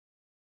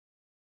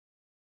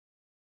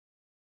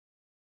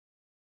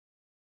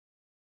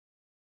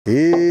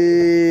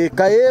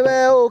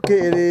Kaiwe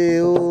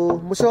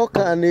ukiriu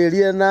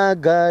mucokanirie na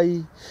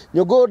Ngai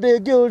nyongo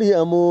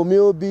ndingiuria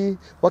mumiumbi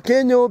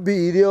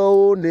wakinyumbirie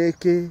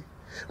uniki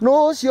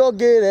no cio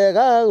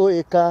ngirega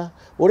gwika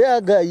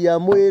uria Ngai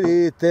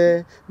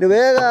amwirite ni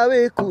wega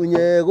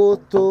wikunye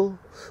gutu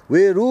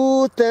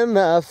wirute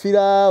na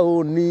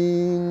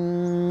Firauni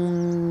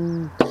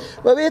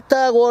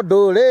wabitagwo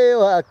nduri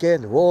wake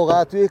niwo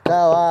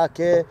gatuika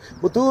wake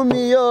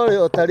mutumia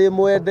uria utari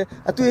mwende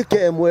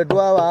atuike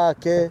mwendwa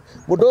wake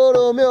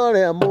mundurume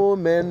uria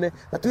mumene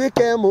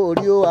atuike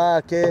muriu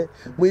wake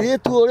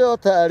mwiritu uria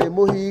utari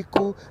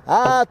muhiku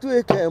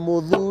atuike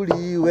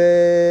muthuriwe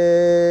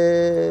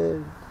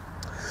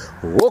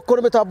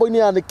gukuri mitambo-ini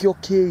yanikio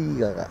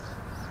kiigaga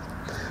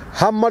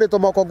hamarito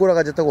makwa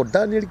nguraga njetagwo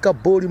Daniel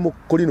Kaburi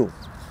Mukurino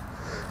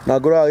na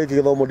nguraga giki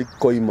githomo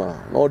ndikoima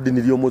no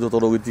ndinirio muto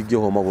tondu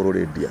gitingioho maguru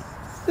rendia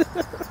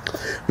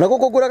na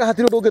guko nguraga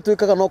hatiro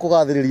ndungitwikaga no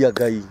kugathiriria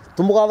Ngai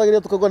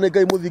tumugathagiria tukauga ni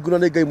Ngai muthingu na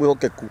ni Ngai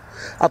mwihokeku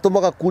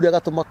atumaga kuria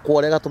agatuma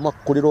kwore agatuma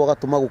kurirwo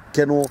agatuma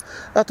gukenwo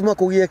agatuma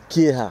kugie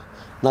kieha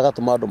na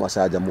agatuma andu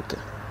macanjamuke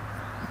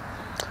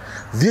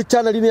thie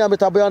channel-ini ya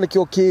mitambo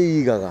yanikio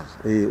kiigaga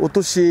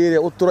utushare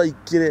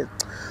uturaikire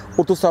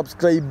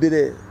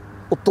utusubscribe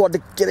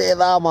utwandikire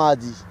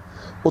thamaji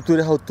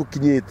utwire hau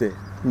tukinyite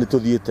ni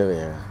tuthiete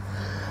wega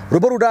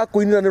rwimbo ru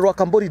ndakuinira ni rwa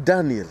Kamburi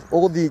Daniel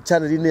uguthi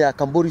channel-ini ya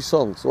Kamburi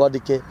Songs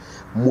wandike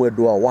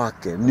mwendwa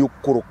wake ni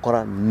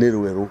ukurukora ni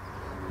rweru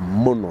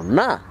muno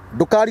na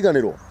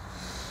ndukariganirwo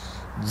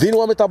thini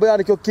wa mitambo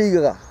yanikio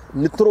kiigaga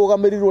ni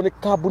turugamirirwo ni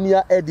kambuni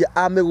ya endia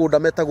a migunda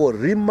metagwo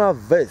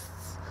Rimavest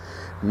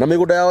na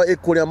migunda yao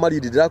ikuria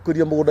maridi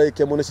ndirakwiria mugunda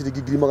ikemwe ni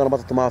ciringi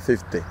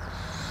 350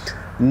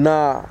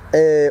 na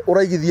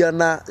uraigithia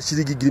na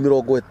ciringi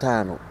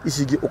 50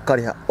 icingi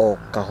ukariha o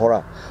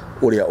kahora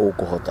uria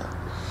ukuhota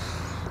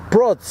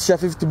plots cia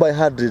 50 by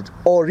 100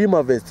 o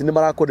Rimavest ni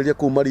marakwenderia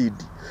ku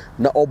maridi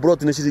na o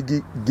plot ni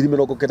ciringi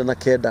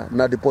 99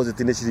 na deposit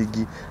ni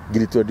ciringi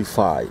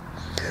 25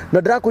 na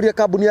ndirakwiria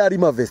kambuni ya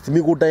Rimavest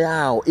migunda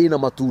yao ina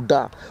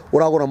matunda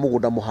uragura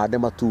mugunda muhande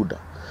matunda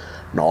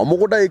na o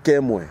mugunda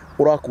ikemwe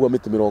urakuwa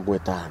miti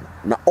 50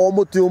 na o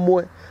muti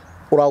umwe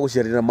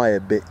uraguciarira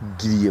maembe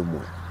 1000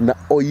 na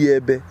o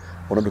iembe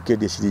ona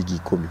ndukendia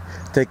ciringi 10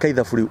 teka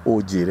ithabu riu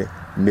unjire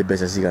ni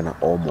mbeca cigana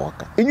o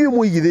mwaka inyuĩ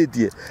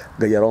muigithitie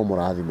Ngai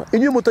aromurathima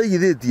inyuĩ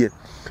mutaigithitie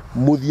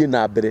muthie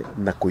na mbere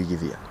na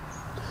kuigithia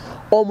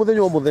o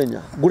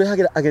muthenya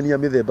ngurehagira ageni a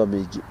mithemba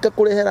mingi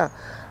ngakurehera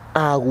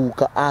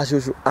aguka a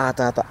cucu a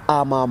tata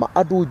a mama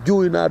andu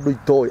njui na andu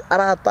itoi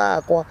arata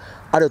akwa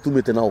aria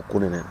tumite na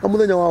ukunene na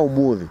muthenya wa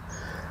umuthi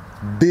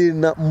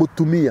ndina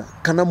mutumia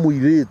kana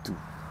muiritu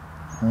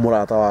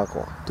murata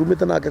wakwa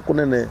tumite nake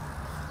kunene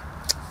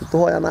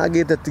tuhoya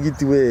nagite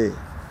tigiti we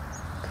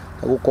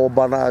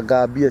gukomba na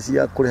ngambia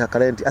cia kuriha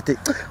karenti ati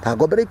ta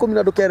ngombere 10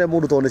 na ndukere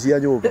mundu tone cia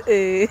nyumba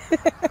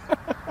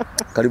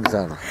karibu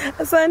sana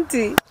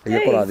asante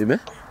kurathime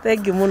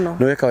thank you muno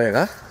no weka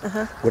wega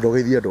ngondo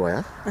geithia andu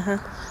aya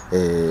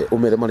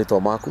umere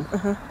manitwa maku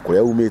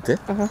kuria umite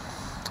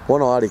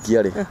wona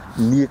warikia ri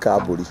nie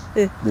Kamburi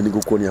ni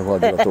nigukuonia kwa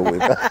ngira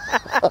tugwika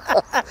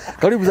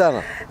karibu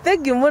sana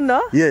thank you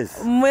muno yes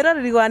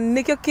mwiroreri wa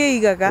nikio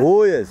kiigaga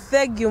oh yes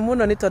thank you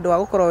muno ni tondu wa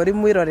gukorwo uri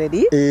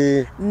mwiroreri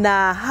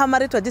na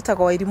hamaritwa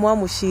njitagwo Irimu wa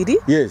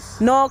Muciri yes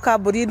no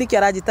Kamburi ni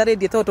kiarajita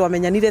rendi tondu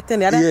twamenyanire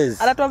tene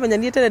ara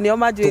twamenyanire tene nio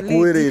manjwili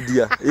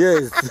tukwirendia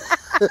yes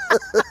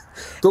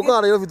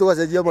tukara yo vitu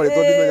gacenjia mari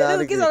to ndimenya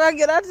ari kizoga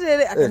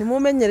ngiratire akani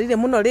mumenyerire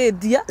muno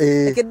rendia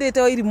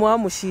ekendete o Irimu wa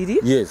Muciri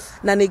yes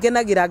na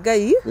ningenagira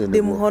Ngai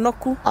ndi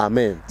muhonoku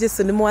amen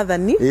Jesu ni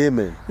mwathani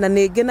amen na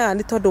ningenaga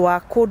ni tondu wa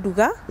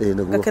kunduga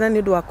ngakena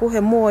ni ndu wa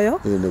kuhe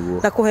moyo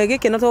na kuhe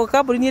gikeno to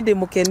Kamburi ni ndi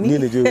mukeni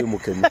ni njui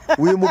mukeni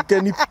wi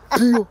mukeni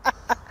pio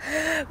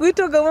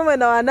Witu ngoma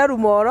mwena wa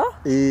Narumoro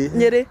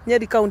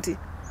Nyeri county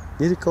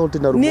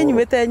Narumoro ni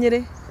nyumite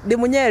Nyeri ndi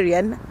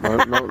munyerian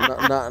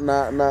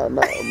na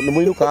ni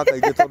muinuka haka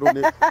ige tondu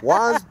ni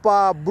once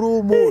per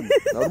blue moon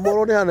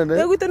Narumoro ni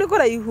hanene gwitu ni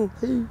kuraihu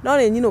no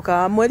ni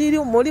nyinuka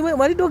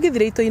mweri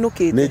ndungithire ito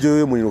inukite ni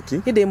njui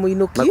muinuki ndi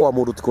muinuki na kwa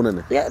mundu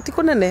tikunene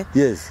tikunene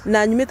yes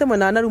na nyumite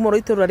mwena wa Narumoro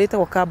iturura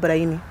ritagwo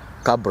Kabraini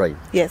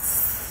yes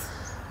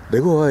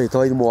ndego hai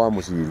tawa Irimu wa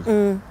Muciri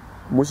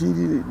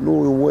Muciri no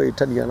umwe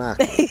tania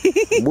nake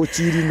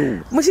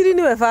Muciri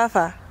ni we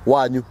baba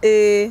wanyu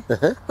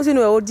ucio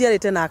niwe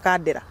unjiarite na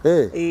akandira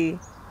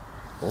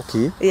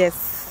okay yes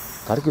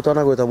kari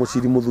kitana gweta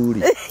Muciri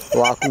muthuri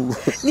waku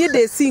ni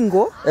ndi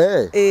single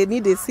ni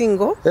ndi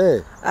single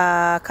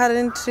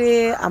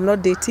currently I'm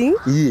not dating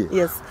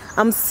yes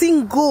I'm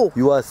single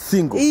you are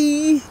single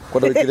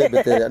kwa ndikire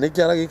betere ni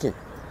kiara giki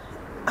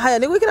haya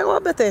ni gwikira kwa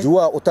bete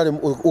jua utari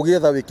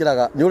ugietha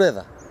wikiraga ni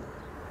uretha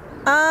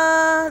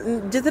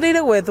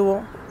njitireire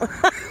gwethwo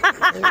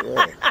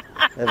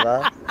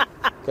eva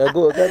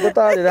kego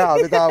tari ra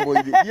mitambo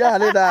ini ya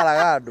ni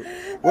ndaraga andu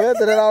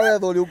weterera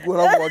wethwo ri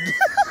ukuona mwangi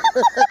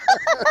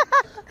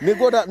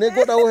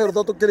Nĩngwenda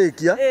ũherutho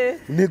tũkĩrĩkia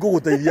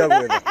nĩngũgũteithia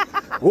gwetha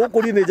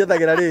gũkũ ni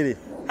njetagira rĩrĩ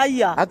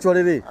Aya.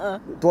 Actually,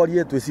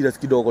 twarie tu serious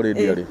kidogo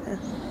rĩndĩ.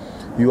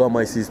 You are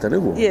my sister,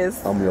 niguo? Yes.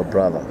 I'm your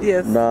brother.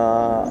 Yes.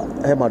 Na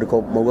he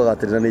maandĩko maugaga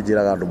atĩrĩ na nĩ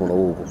njĩraga andũ mũno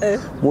gũkũ.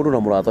 Mũndũ na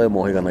mũrata we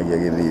mohĩganagia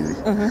gĩthithi.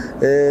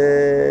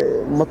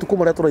 Matukũ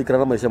marĩa tũraikara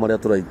na maica marĩa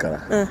tũraikara.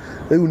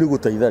 Rĩu nĩ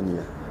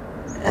gũteithania.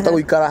 Hata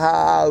gũikara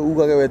hau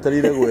ugage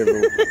wetereire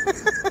gwethwo.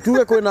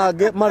 Tuge kwĩna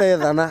angĩ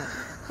marethana.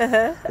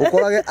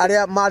 Ũkorage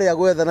arĩa marĩa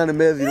gwethana nĩ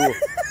methirwo.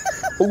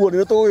 Ũguo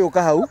nĩ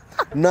tũgũgĩũka hau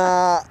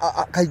na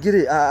kaingĩ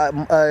rĩ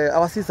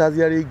our sisters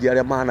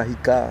arĩa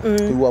manahika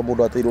tũigua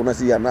mũndũ ateirwo na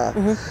ciana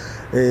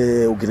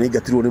ũngĩ nĩ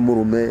ingatirwo nĩ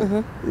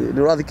mũrũme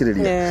nĩ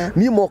ũrathikĩrĩria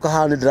niĩ moka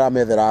haha nĩ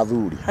ndĩramethera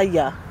athuri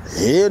haya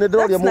nĩ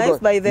ndĩroria mũndũ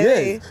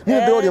niĩ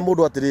ndĩroria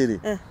mũndũ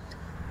atĩrĩrĩ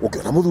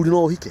ũngĩona mũthuri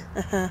no ũhike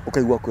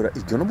ũkaigua kwĩra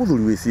ingĩona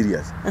mũthuri wĩ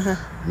serious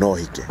no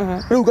ũhike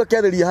rĩu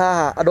ngakĩarĩria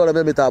haha andũ arĩa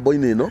me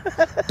mĩtambo-inĩ ĩno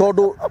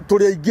tondũ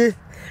tũrĩ aingĩ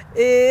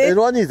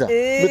Rwanyita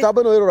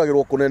mitambo ino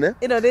iroragirwo kunene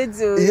ino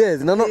rejo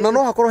yes na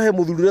no hakorwo he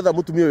muthuri retha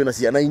mutumia wina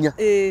ciana inya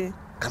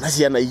kana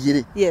ciana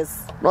igiri yes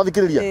no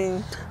thikiriria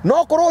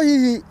no korwo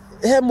hihi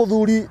he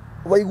muthuri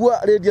waigua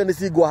radio ni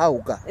cingwa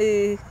hauka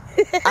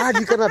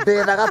aji kana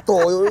betha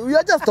gatoyo we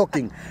are just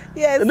talking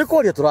yes ni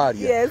kwaria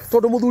turaria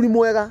tondu muthuri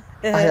mwega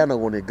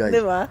aheanagwo ni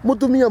Ngai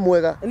mutumia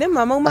mwega ni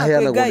mama uma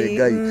Ngai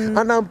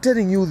and I'm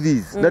telling you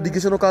this na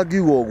ndigiconoka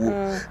ngiuga uguo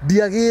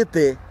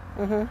ndiagite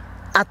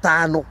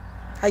atano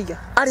Aya.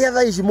 Aria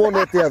tha ici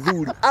monete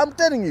athuri. I'm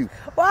telling you.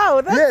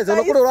 Wow, that's yes,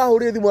 ona kuri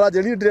urahurire thimu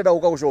ranje ni ndirenda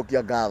guka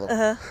gucokia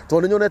ngatho.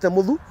 To ni nyonete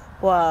muthu.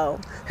 Wow.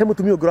 He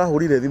mutumia ungi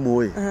urahurire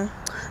thimu ri.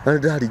 Na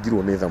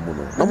ndaringirwo ni tha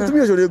muno. Na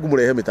mutumia ucio ri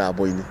ngumurehe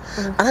mitambo-ini.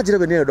 Aranjira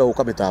we ni enda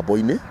guka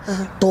mitambo-ini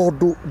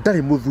tondu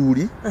ndari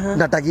muthuri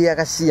na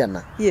ndagiaga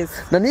ciana. Yes.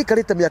 Na ni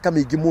karite miaka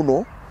mingi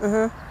muno.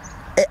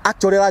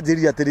 Actually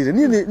aranjirire atirire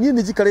ni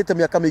njikarite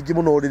miaka mingi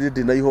muno riri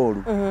ndi na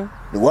ihoru.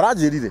 Ni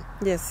aranjirire.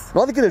 Yes.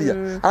 No thikiriria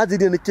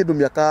aranjirire ni kindu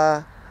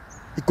miaka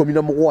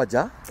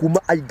 17 kuma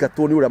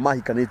aingatwo ni uria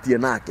mahikanitie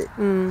nake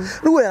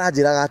riu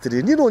aranjiraga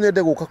atiriri ni no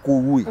nyende guka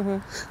kuui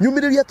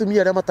nyumiriria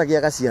atumia aria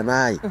matagiaga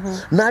ciana ai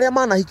na aria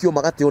manahikio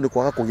magateo ni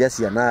kwaga kugia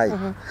ciana ai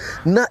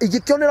na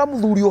igikionera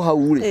muthuri o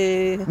hau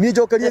ri ni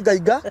njokerie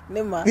ngainga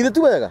githĩ ti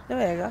wega ni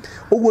wega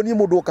uguo ni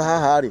mundu oka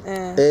haha ri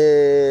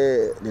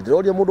ni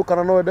ndiroria mundu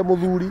kana no ende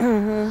muthuri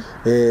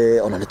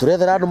ona ni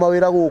turethera andu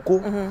mawira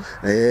guku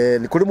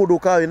ni kuri mundu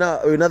oka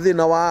wina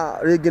thina wa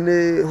ringi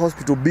ni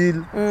hospital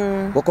bill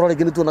gokora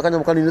ringi ni tuona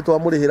kanya kanini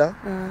twamurihira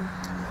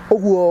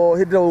uguo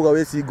hindira uga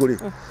we cinguri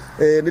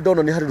ni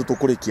ndona ni hari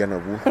tukurikia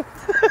naguo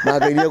na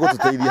Ngai ni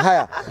gututeithia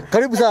haya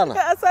karibu sana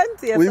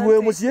asante wewe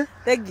mucie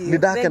ni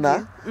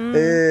ndakena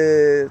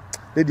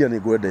Lydia ni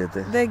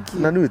ngwendete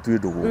na niwe twi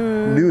ndugu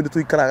niwe ni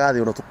tuikaraga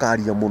thi ona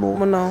tukaria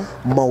muno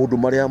maundu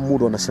maria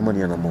mundu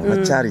anacemania namo na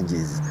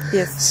challenges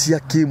cia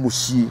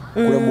kimuci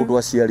kuria mundu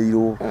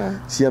aciarirwo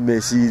cia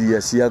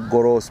meciria cia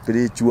ngoro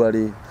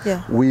spiritually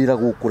wira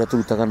gukura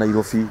turutaga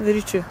Nairobi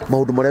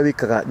maundu maria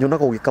wikaga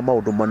nyonaga ugika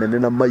maundu manene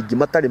na maingi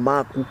matari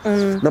maku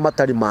na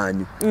matari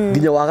manyu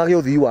nginya wagage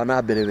uthii wa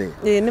na mbere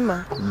we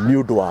nima ni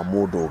undu wa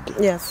mundu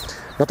ungi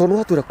na tondu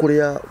hatwira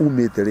kuria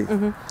umite ri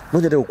no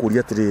nyende gukuria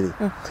atiriri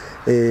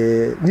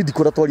ni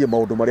ndikora twaria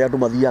maundu maria andu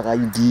mathiaga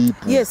deep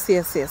yes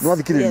no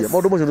thikiriria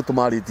maundu macio ni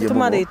tumaritie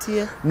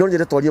no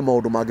nyende twaria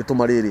maundu mangi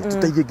tumariri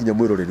tuteithie nginya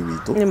mwiroreri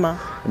witu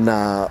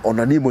na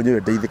ona ni mwenyewe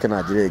ndeithike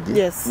na njira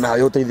ingi na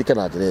yo teithike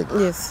na njira ingi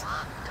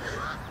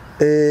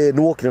ni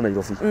wokire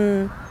Nairobi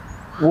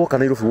woka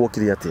Nairobi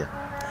wokire atia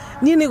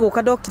ni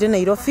guka ndokire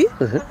Nairobi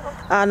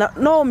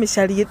no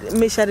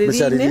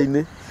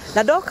michariri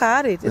na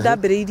ndoka ri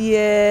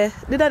ndambiriirie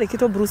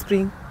ndarikitwo Bruce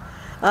Spring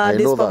I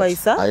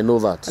know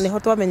that ni ho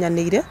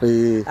twamenyanire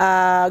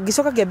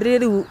ngicoka ngiambiriria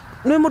riu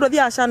ni mundu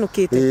athia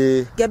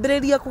acanukite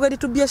ngiambiriria kugeria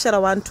tu biashara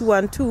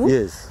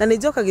 1212 na ni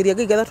njokagiria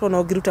ngigetha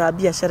twona ngiruta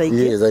biashara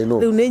ingi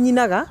riu ni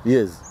nyinaga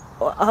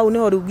hau ni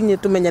ho riu nginya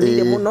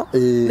tumenyanire muno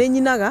ni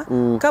nyinaga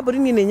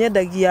kambuni ni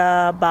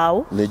nyendagia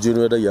mbao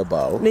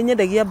ni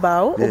nyendagia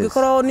mbao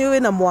ungikorwo ni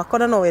wina mwako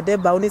na no wende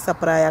mbao ni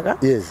supplyaga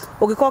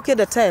ungikorwo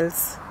kienda tiles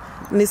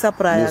ni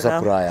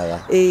supplyaga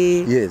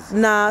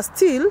na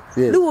still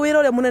riu wira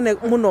uria munene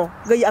muno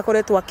Ngai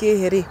akoretwo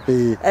akiheri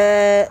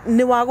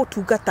ni wa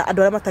gutungata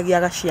andu aria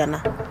matagiaga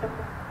ciana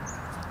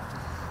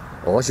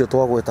o acio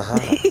twagweta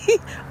haha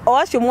o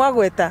acio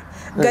mwagweta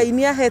Ngai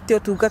ni ahete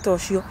utungata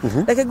ucio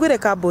reke ngwire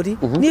kamburi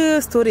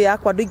ni story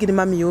yakwa andu ingi ni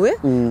mamiuwe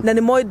na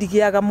ni moi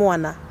ndigiaga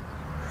mwana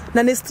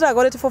na ni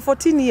struggle for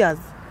 14 years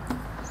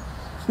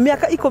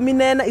miaka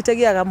 14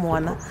 itagiaga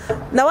mwana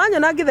na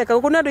wanyona ngitheka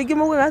guku ni andu ingi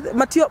mugaga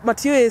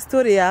matio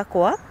story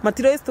yakwa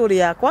matiro story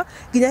yakwa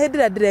nginya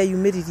hindira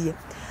ndireyumiririe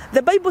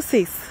the Bible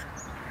says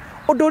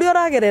undu uri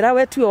uragerera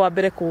we tuwe wa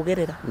mbere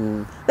kugerera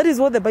that is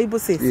what the Bible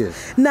says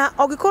na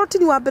ogikorwo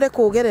tini wa mbere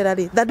kugerera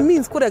ri that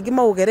means kuri angi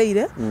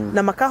maugereire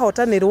na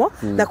makahotanirwo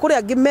na kuri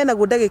angi mena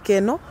guda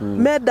gikeno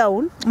me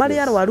down mari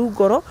arwaru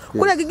ngoro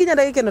kuri angi nginya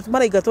ndagikeno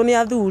maraingatwo ni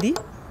athuri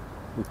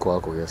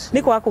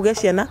ni kwa kugia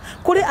ciana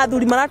kuri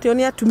athuri maratio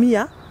ni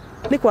atumia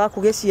ni kwa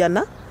kugia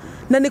ciana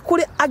na ni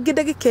kuri angi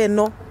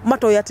ndagikeno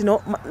matoya ati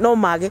no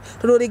mage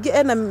tondu ringi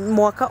ena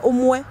mwaka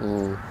umwe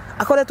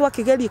akoretwo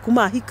akigeria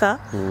kuma hika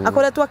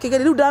akoretwo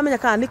akigeria riu ndamenya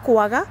kana ni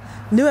kwaga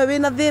niwe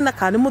wina thina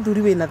kana ni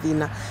muthuri wina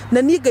thina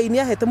na ni Ngai ni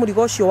ahete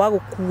murigo ucio wa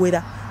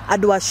gukuira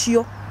andu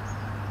acio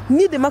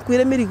ni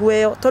ndimakwire mirigo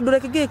eyo tondu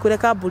reke ngikwire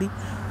kamburi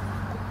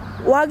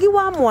wagi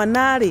wa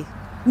mwana ri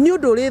ni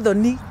undu ri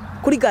thoni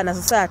kuringana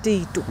na society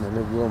itu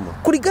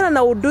kuringana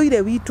na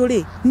unduire witu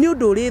ri ni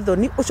undu ri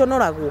thoni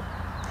uconoragwo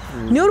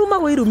ni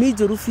urumagwo irumi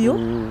njuru biu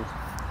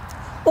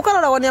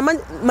ukaroragwo ni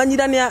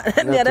manyira ni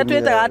aria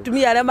twitaga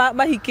atumia aria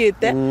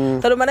mahikite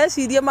tondu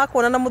mareciria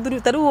makona na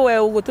muthuri tariu we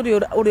uguo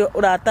turi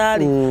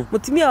uratari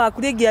mutumia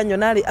waku ringi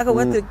anyona ri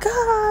akauga ati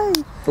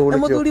kai na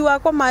muthuri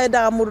wakwa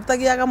maendaga mundu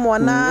tagiaga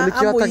mwana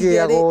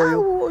amuigere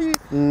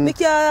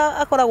niki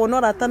akoragwo na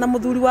rata na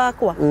muthuri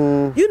wakwa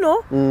you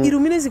know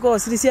irumi ni ziko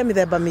ciri cia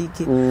mithemba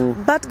mingi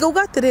but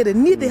gauga atiriri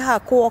ni ndi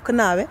ha walk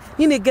nawe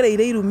ni ni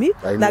ngereire irumi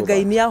na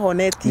Ngai ni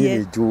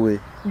ahonetie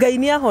Ngai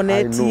ni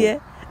ahonetie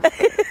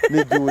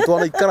ni njui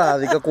twana ikara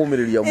thika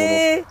kumiriria muno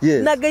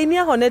yes na Ngai ni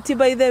ahonetie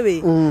by the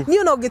way ni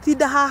ona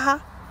ungitinda haha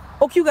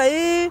ukiuga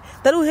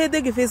taru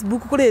hindi ngi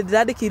Facebook kuri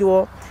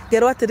ndirandikirwo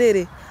ngero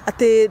atiriri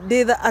ati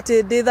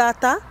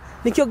Thata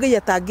nikio Ngai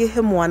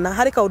atangihe mwana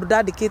hari kaundu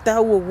ndandikite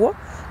hau uguo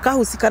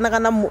kahusikanaga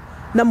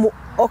na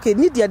okay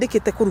ni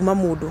ndiandikite kuruma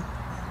mundu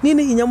ni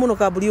ni hinya muno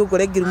kamburi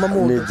ugore ngiruma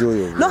mundu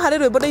no hari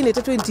rwimbo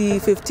ndainite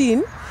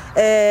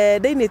 2015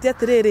 ndainite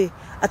atiriri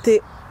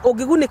ati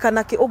ungigunika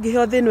naki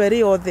ungiheo thino eri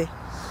yothe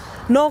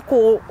no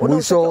ku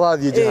mwisho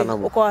wathie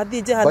jehanamu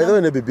ukathie jehanamu by the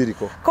way ne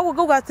bibiliko koguo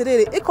ngauga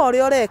atiriri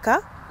ikore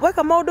oreka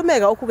weka maundu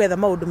mega ukugetha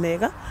maundu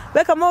mega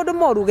weka maundu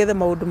moru ugethe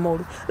maundu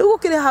moru riu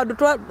gukire handu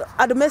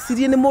andu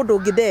mecirie ni mundu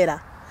ungindera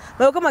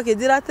mayoka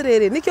makinjira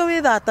atiriri nikio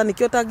wi Thata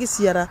nikio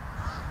tangiciara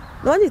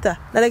no nyita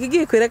na reke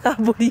ngikwire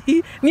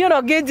kamburi ni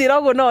ono nginjira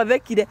uguo no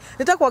thekire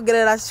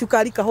nitakuongerera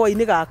cukari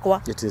kahwa-ini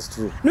gakwa it is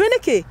true nwe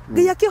niki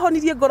Ngai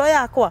akihonirie ngoro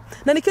yakwa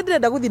na nikio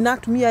ndirenda guthi na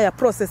atumia ya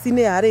process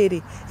ini ya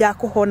riri ya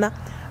kuhona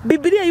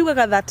Biblia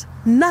yugaga that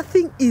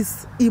nothing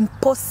is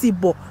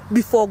impossible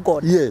before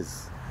God yes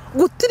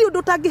gutiri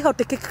undu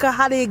tangihotekeka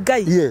hari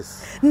Ngai yes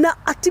na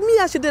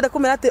atimia acio ndenda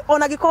kumera ati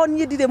ona gikoo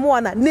nie ndire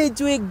mwana ni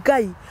njui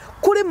Ngai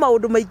kuri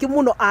maundu maingi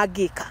muno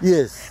angika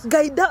yes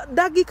Ngai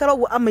ndangikara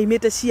uguo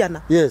amaimite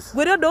ciana yes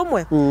gwire undu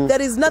umwe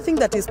there is nothing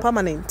that is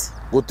permanent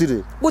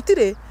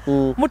gutire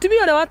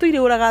mutumia ule watu ile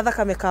uraga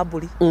thakame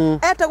kamburi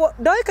etagwo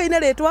ndoikaine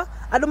ritwa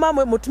andu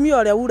mamwe mutumia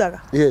ule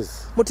uraga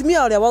yes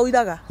mutumia ule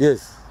wauraga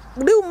yes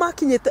riu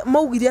makinyete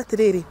maugire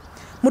atiriri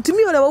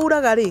mutumia ule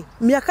wauraga ri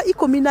miaka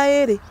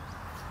 12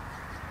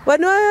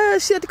 wano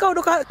ciatika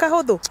undu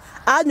kahotho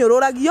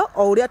anyororagio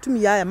o uria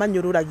atumia aya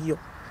manyororagio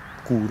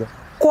kura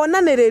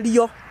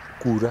konaniririo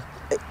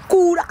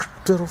kura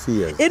 12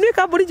 years inu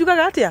kamburi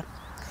jugaga atia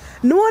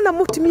nuona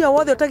mutumia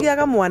wothe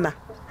utagiaga mwana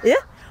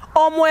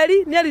o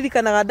mweri ni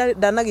aririkanaga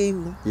ndanagi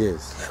ihu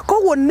yes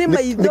koguo ni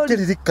maithori ni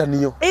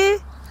kiririkanio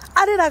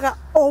ariraga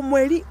o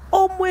mweri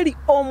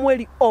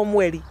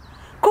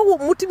koguo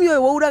mutumia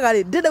uyu wauraga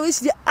ri ndenda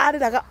wiciria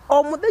ariraga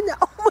o muthenya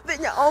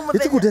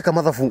itikundeka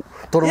mathabu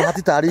tondu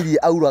hatitaririe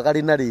auraga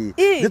ri na ri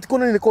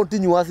nditikona ni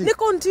continuous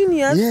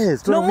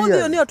yes no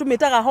muthio ni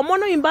otumitaga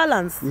hormonal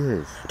imbalance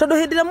yes tondu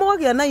hindi ria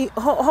mwagia na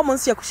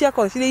hormones ciaku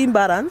ciakora ciri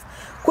imbalance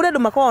kuri andu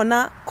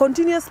makona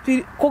continuous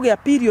kugia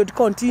period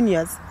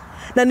continuous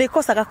na ni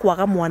kosaga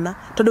kwaga mwana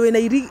tondu wina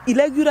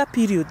irregular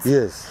periods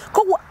yes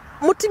koguo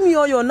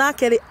mutumia uyu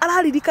nake ri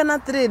araririkana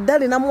atiri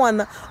ndari na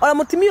mwana ora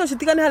mutumia ucio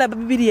tigane haria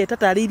Biblia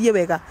itataririe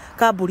wega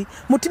kamburi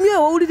mutumia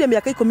uyu wauririe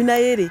miaka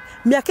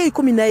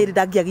 12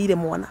 ndangiagire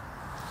mwana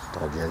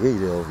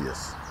tangiagire obvious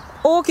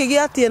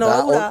ukigia atie no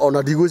waura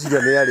ona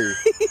ndigwiciria ni ari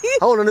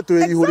haona ni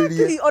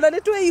twihuririe ona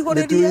ni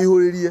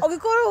twihuririe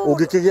ugikorwo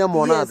ungikigia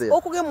mwana atia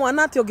ukugia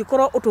mwana atia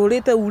ungikorwo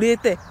uturite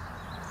urite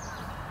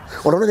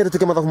ona no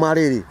nyerituke mathabu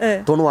mariri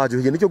tono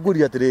wanjuhie nikio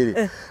nguri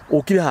atiriri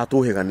ukire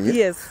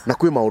hatuheganie na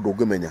kwi maundu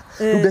ngimenya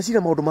riu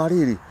ndecira maundu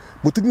mariri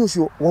mutumia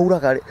ucio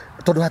wauraga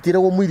tondu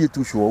hatiragwo mwiri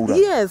tu ucio waura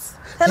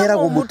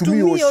heragwo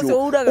mutumia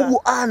ucio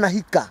uguo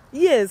anahika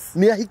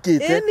ni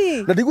ahikite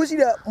na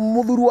ndigwiciria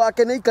muthuru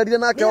wake ni ikarire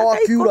nake o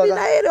akiuraga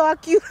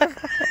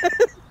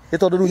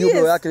tondu riu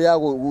nyumba yake ya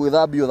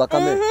gwithambio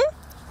thakame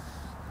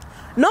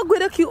no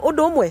ngwire ki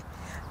undu umwe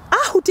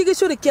ahuti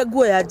gicuri kia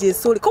nguo ya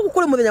Jesu koguo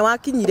kuri muthenya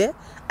wakinyire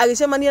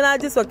agicemania na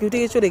Jesu akihuti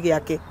gicuri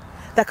giake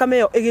thakame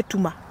yo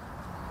igituma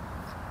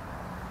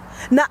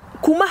na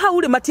kuma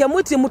hauri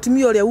matiamwitire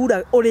mutumia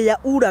uria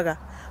uraga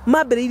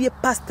mambiriirie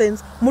past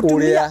tense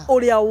mutumia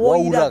uria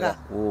wauraga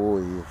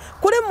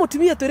kuri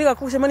mutumia twiriga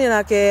kucemania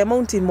nake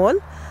Mountain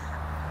Mall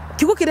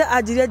kiugo kire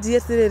ajiria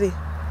riri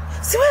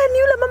siwe ni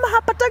yule mama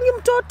hapatangi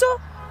mtoto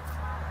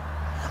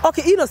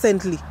okay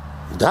innocently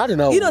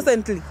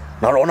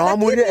na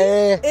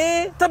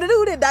wamwire tondu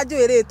riu ri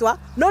ndanjuiritwa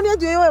no ni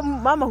anjuiwe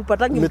mama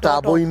hupatangi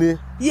mitambo-ini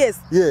yes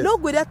no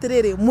ngwire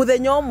atiriri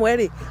muthenya umwe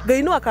ri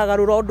Ngai no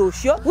akagarura undu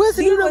ucio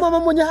wesirire mama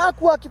mwenye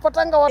haku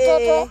akipatanga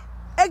watoto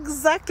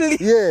exactly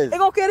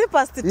igokere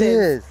past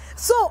tense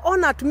so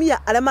ona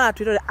atumia aria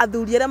maratwirorera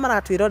athuri aria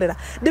maratwirorera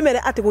ndimere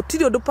ati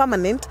gutiri undu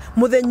permanent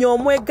muthenya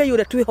umwe Ngai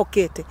uria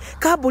twihokete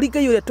kamburi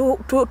Ngai uria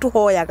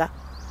tuhoyaga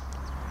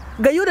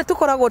Ngai ure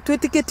tukoragwo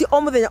twitikitie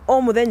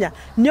o muthenya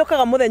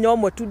niokaga muthenya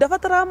omwe tu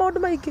ndabatara maundu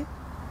maingi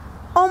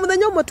o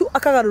muthenya omwe tu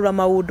akagarura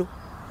maundu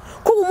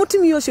koguo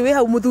mutumia ucio we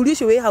hau muthuri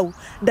ucio we hau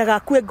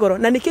ndagakue ngoro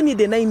na niki ni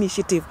ndina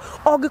initiative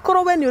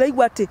ongikorwo we ni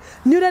uraigwa ati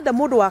ni urenda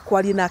mundu wa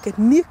kwaria nake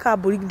ni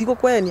kamburi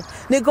ndigukwenia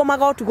ni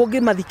ngomaga otu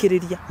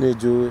ngimathikiriria ni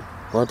njui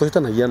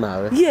watũhitanagia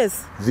nawe yes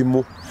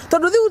thimu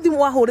tondu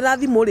thimu wahurira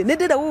thimu ri ni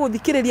ndenda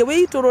guguthikiriria we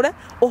iturure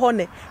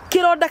uhone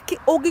kironda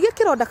ungigia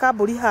kironda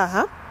kamburi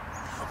haha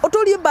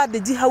uturie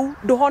bandage hau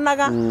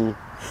nduhonaga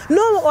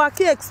no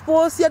waki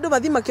expose andu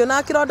bathi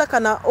makiona kironda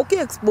kana uki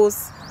expose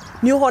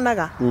ni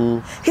uhonaga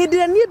hindi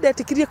ria ni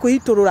ndetikirie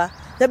kwiturura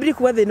ndabiri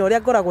kuwa thina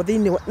uria ngoragwo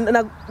thini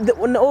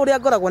na uria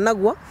ngoragwo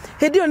naguo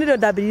hindi io nirio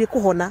ndabiririe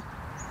kuhona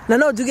na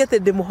no njugete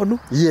ndi muhonu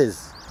yes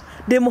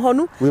ndi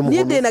muhonu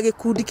ni ndina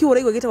gikundi ki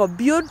uraigwa gitagwo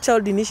Build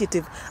Child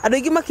Initiative andu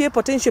ingi makiwe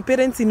potential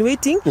parents in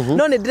waiting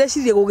no ni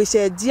ndirecirie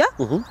gugicenjia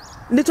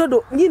ni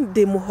tondu ni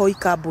ndi muhoi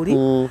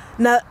kamburi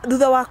na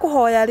thutha wa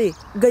kuhoya ri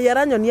Ngai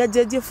aranyonia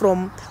njenje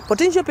from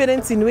potential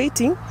parents in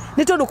waiting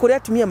ni tondu kuria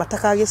atumia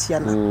matakage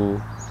ciana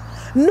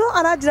no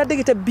aranjira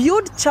ndigite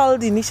Build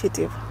Child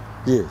Initiative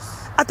yes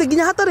ati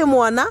nginya hatari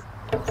mwana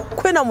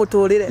kwena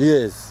muturire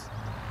yes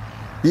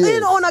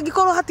yes ona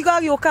gikorwo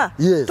hatigagiuka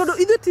tondu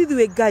ithu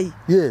tithwe Ngai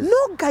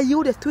no Ngai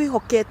ure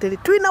twihokete ri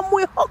twina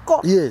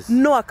mwihoko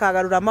no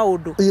akagarura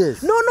maundu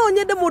no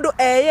nyende mundu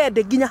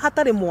eyende nginya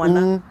hatari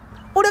mwana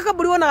uria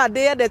kamburi wonaga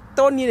ndiyende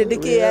toni ni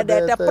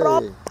ndikiyendete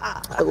proper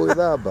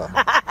agwithamba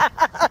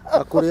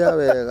akuria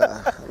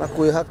wega na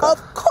kwihaka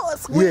of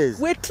course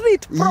we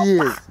treat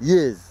proper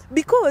yes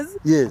because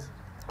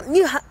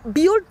ni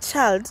Build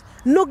Child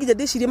no nginya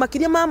ndicirie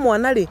makiria ma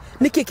mwana ri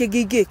niki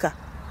kingingika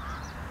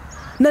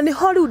na ni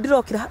hori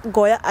ndirokira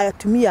ngoya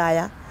atumia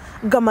aya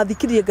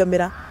ngamathikirie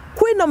ngamira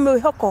kwina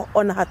mwihoko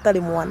ona hatari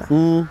mwana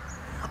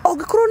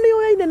ongikorwo ni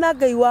oyaine na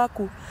Ngai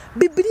waku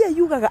Biblia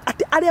yugaga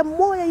ati aria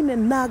moyaine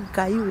na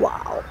Ngai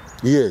wao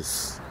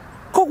yes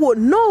koguo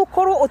no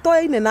ukorwo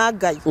utoyaine na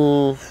Ngai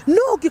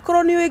no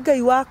ngikorwo ni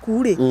Ngai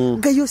waku ri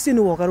Ngai ucio ni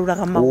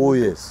wogaruraga maundu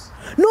yes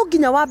no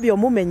nginya wambe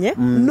umumenye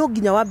no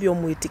nginya wambe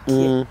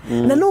umwitikie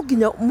na no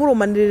nginya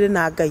murumanirire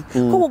na Ngai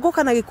koguo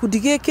ngoka na gikundi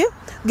giki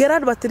ngera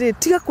andu batiriri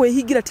tiga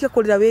kwihingira tiga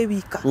kurira we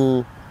wika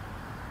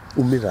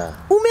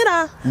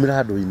umira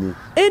andu-ini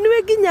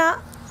niwe nginya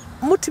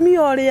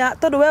mutumia uria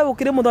tondu we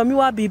ukire muthomi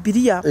wa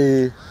Biblia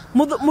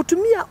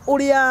mutumia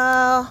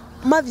uria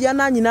mathia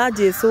na nyina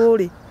Jesu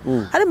ri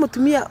hari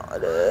mutumia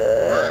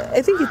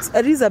I think it's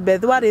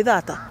Elizabeth wa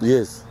Thata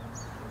yes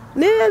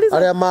ni Elizabeth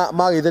aria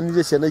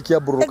magithanirie ciana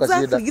ikiamburuka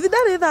cienda exactly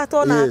ndari Thata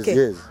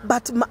onake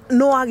but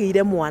no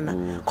agire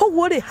mwana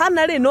koguo ri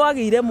hana ri no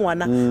agire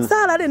mwana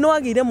Sara ri no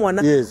agire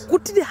mwana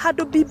gutire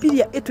handu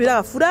Biblia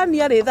itwiraga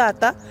fulani ari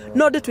Thata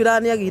no nditwiraga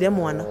ni agire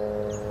mwana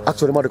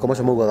actually mandiko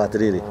macio maugaga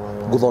atiriri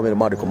nguthomera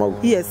mandiko mau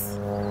yes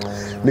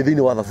ni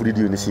thini wa thaburi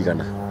dio ni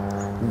cigana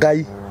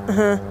Ngai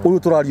uyu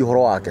turario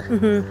horo wake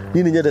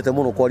ni nyendete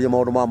muno kwaria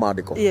maundu ma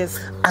mandiko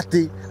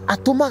ati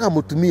atumaga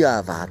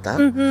mutumia Thata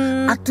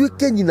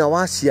atuike nyina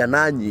wa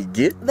ciana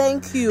nyingi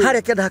thank you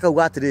haria kenda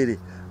hakauga atiriri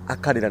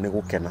akarira ni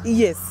gukena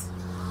yes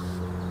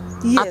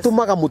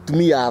atumaga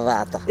mutumia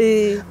Thata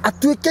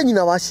atuike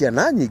nyina wa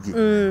ciana nyingi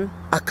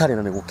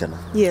akarira ni gukena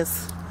yes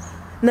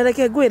na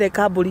reke ngwire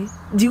kamburi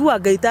njigua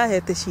Ngai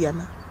tahete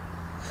ciana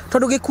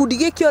tondu gikundi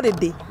giki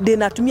already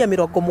ndina atumia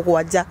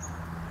 70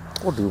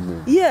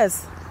 yes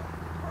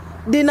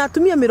ndina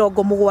atumia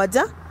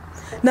 70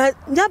 na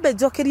nyambe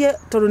njokerie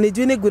tondu ni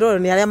njui ni ngwiroro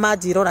ni aria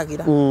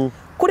manjiroragira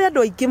kuri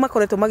andu aingi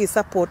makoretwo magi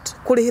support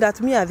kurihira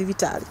atumia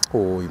thibitari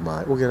oi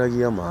mai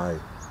ugeragia mai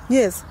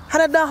yes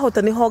hara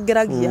ndahota ni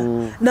hongeragia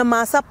na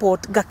ma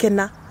support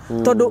ngakena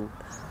tondu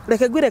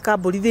reke ngwire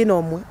kamburi thina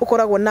omwe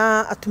ukoragwo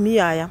na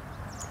atumia aya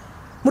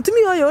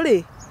mutumia uyu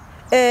ri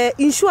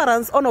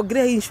insurance ono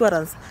grey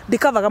insurance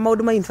ndikavaga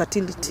maundu ma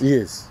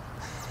infertility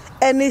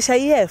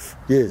NHIF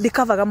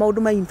ndikavaga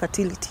maundu ma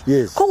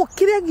infertility koguo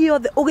kiria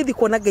giothe ugithi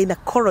kuona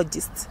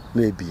gynecologist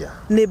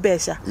ni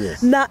besha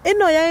na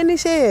ino ya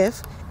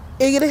NHIF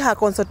igiriha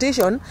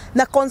consultation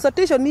na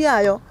consultation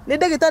yayo ni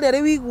ndagitari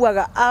ari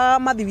wiguaga a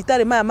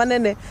mathibitari maya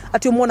manene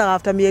ati umuonaga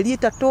after mieri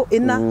 3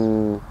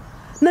 4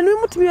 na ni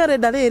mutumia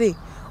arenda riri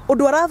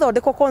undu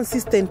arathondekwo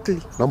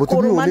consistently na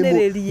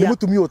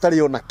mutumia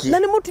utari ona ki na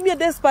ni mutumia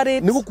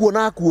desperate ni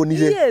gukuona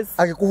akuonire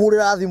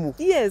agikuhurira thimu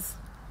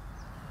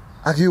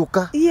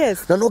agiuka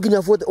na no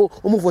nginya fuate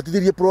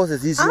umufuatithirie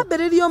process ici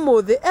ambiririo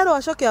muthe ero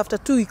acoke after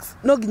 2 weeks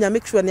no nginya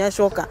make sure ni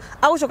acoka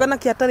agucoka na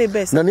kiatari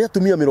besa na ni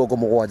atumia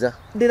 70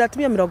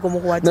 ndiratumia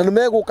 70 na ni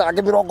meguka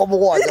ake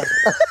 70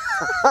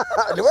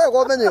 ni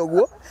wego menye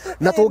uguo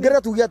na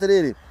tungerera tugia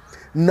atiriri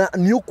na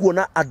ni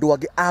ukuona andu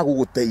angi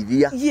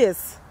aguguteithia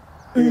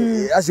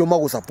acio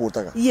magu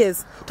supportaga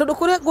tondu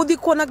kuria guthi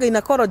kuona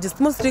gynecologist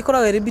mostly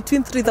koragwo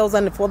between 3000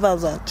 and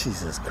 4000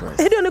 Jesus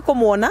Christ hidio ni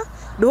kumwona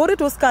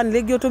nduhuritwo scan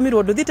legi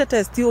utumirwo nduthite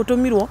test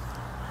utumirwo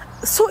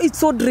so it's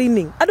so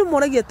draining andu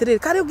moragia atiriri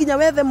kari nginya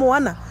wethe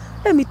mwana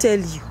let me tell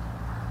you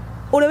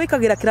ure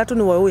wikagira kiratu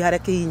ni wowe haria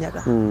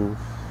kihinyaga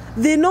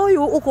they know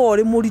you uko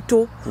ri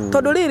murito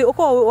tondu riri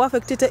uko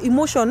affected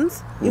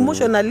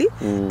emotionally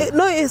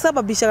no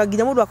isababishaga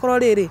ginya mundu akoro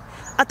riri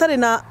atari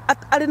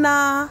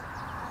na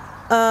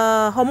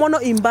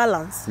hormonal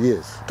imbalance.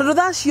 Yes. Tondu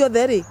tha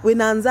ciothe ri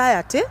wina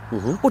anxiety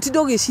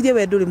utindo gicirie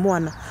we nduri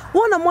mwana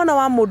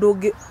wa mundu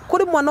ungi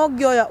kuri mwana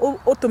ungi oya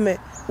utume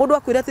mundu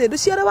akwira ati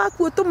nduciare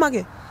waku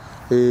utumage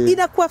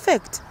ina ku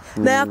affect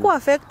na ya ku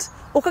affect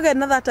ukagea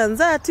na that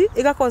anxiety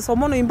igakora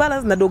hormonal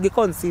imbalance na ndungi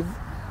conceive.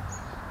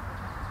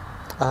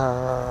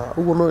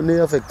 Ugo no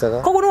ne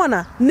affectaga koguo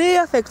nona ne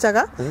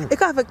affectaga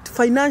ika affect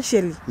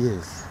financially.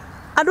 Yes.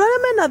 Andu aria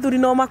mena athuri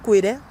no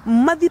makwire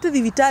mathiite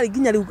thibitari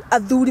ginya riu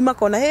athuri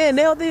makona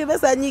ne uthi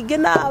mbeca nyingi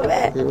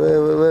nawe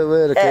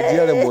we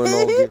rekejiare mwena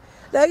ungi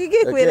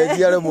ndagiki kwire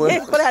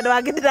kuri andu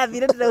angi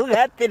ndirathire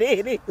ndirauga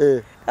atiriri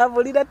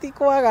aburi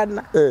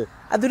ndatikwagana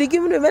athuri ngi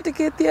mundu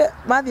metikitie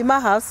mathi ma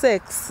have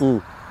sex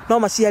no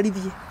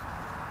maciarithie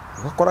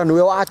wakora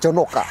niwe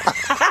wachonoka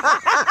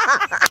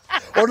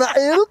ona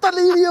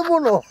irutanirie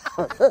muno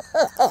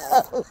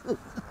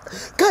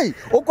kai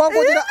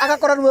ukwangujira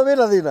agakora niwe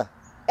wina thina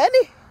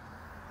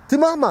ti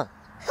mama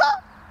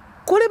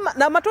kuri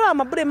na matora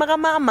mabure maga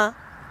mama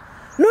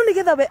no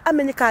nigetha we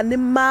amenyeka ni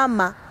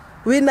mama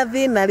wina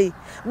thina ri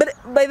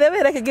by the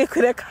way reke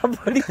ngikwire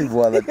kambori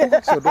bwatha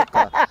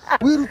kuchonoka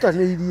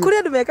wirutanirie kuri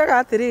andu mekaga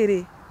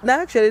atiriri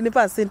na actually ni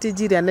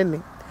percentage ria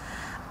nene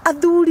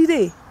athuri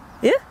ri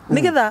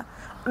nigetha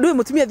ndui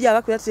mutumia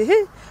thiaga kwira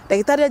ati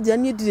ndagitari ajia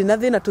nie ndiri na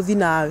thina tuthi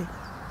nawe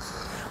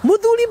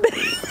muthuri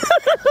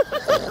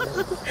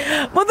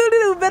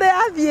mbere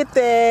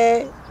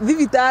athiete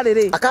thibitari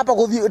ri akapa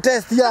guthi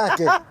test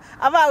yake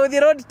aba guthi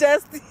road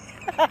test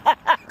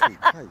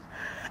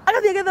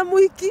akathia getha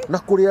muhiki na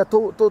kuria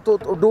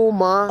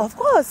nduma of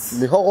course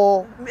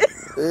mihogo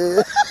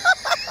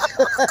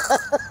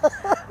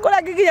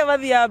kora nginya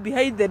mathia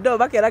behind the door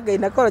bakera ngai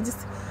na colleges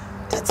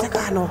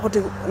tataka no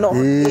hote no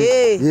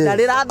na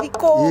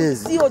rirathiko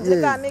sio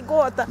njeka ni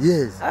ngota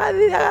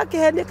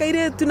akahenia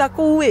kairetu na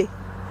kuwe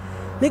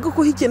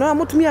nigukuhikia no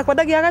mutumia akwa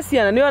ndagiaga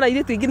ciana ni ora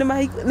iretu ingi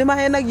ni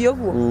mahenagio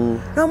guo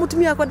no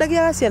mutumia akwa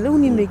ndagiaga ciana riu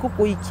ni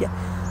nigukuhikia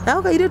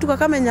na kairetu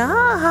kakamenya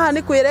ha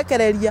ni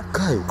kwirekereria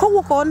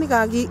koguo ko ni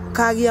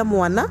kagia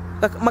mwana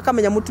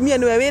makamenya mutumia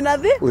niwe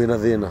wina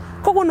thina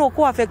koguo no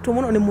ku affect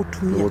muno ni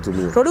mutumia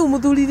to riu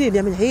muthuri ri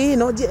amenya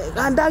no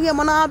ndagia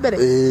mwana wa mbere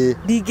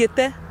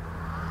ndigite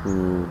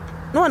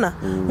nona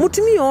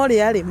mutumia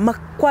ori ari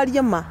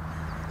makwaria ma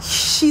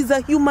she's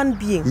a human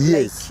being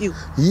like you.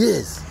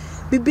 Yes.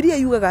 Biblia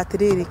yugaga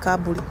atiriri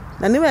kamburi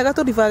na ni wega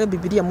turifage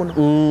Biblia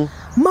muno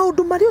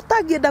maundu mari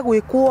utangienda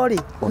gwikwo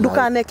ri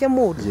ndukaneke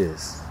mundu.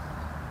 Yes.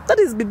 That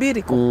is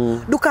biblical.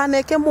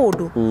 Ndukaneke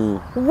mundu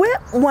we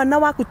mwana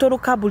waku toru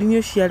kamburi ni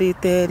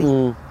uciarite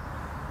ri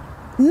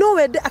no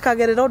wende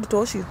akagerera undu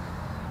tocio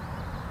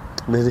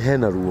ni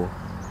hena ruo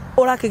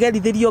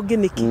urakigerithirio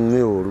nginiki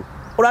ni uru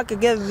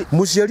urakigethi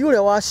muciari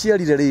uria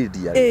waciarire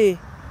redia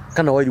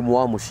kana wairimu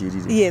wa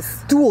mucirire yes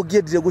tu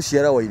ungiendire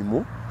guciara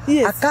wairimu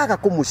akaga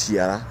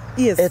kumuciara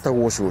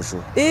etagwo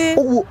cucu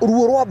uguo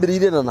ruo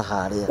rwambiriire na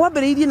haria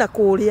wambiriirie na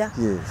kuria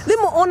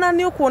rimo ona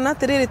ni ukuona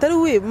atiriri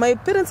tariu my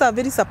parents are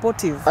very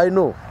supportive. I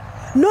know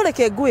no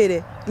reke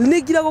ngwire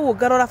ningira gugu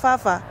ngarora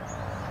baba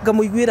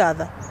ngamuiguira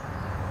tha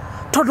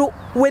tondu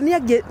we ni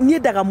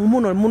endaga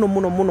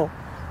muno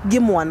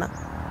ngimwana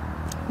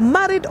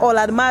married or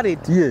unmarried.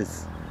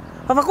 Yes.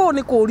 Baba ko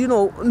ni kuri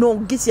no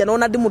ngicia no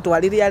na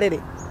ndimutwarire arere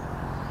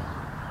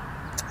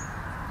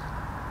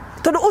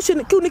tondu ucio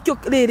kiu nikio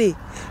riri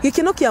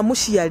gikino kia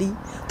muciari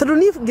tondu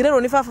ni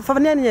ngirero ni baba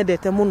ni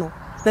anyendete muno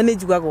na ni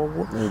njugaga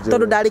uguo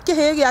tondu ndari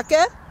kihe giake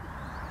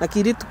na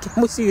kiritu kia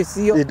muciĩ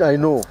cio. I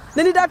know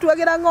ni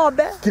ndatuagira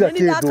ng'ombe ni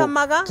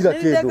ndakamaga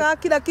ni ndeka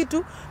kila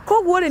kitu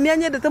koguo ri ni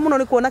anyendete muno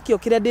ni kuona kio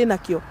kiria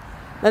ndinakio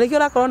na nikio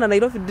rakorwo na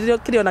Nairobi ndirio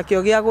kirio na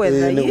kio gia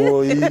gwetha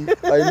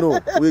I know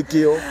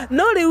wikio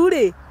no riu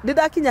ri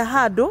ndidakinya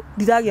handu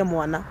ndiragia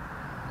mwana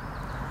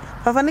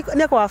baba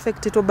ni akwa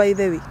affected by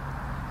the way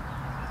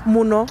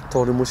muno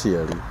tori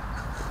muciari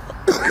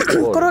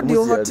koro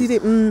dio hotire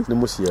ni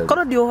muciari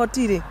koro dio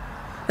hotire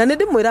na ni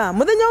ndimwira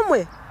muthenya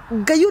umwe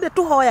ngai ure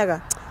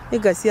tuhoyaga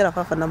igaciara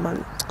baba na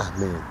mami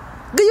amen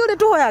ngai ure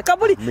tuhoya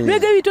kaburi ni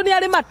ngai witu ni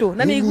ari matu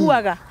na ni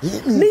iguaga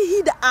ni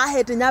hinda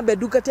ahete nyambe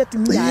ndungati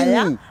atumia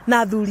aya na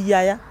athuri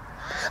aya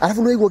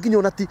alafu no igwa nginya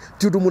ona ti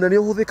undu munene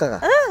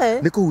uhuthikaga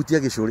ni kuhutia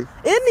gicuri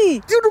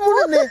ti undu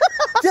munene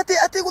ti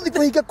ati guthi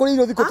kuhinga kuri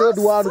iro thiko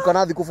tondu waru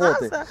kana thiku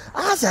bote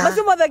acha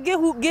macio mothe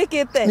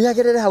ngikite ni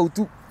agerere hau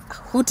tu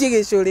hutie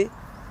gicuri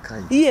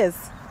yes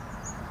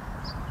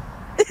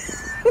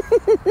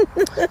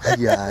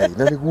ai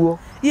na niguo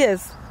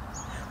yes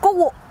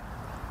koguo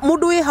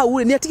mundu wi hau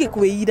ni atige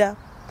kwira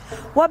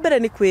wa mbere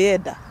ni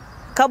kwiyenda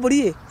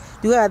kaburi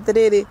yuga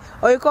atiriri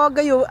oiko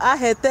ngai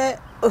ahete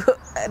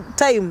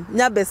time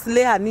nyambe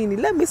slay hanini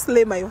let me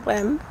slay my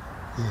friend.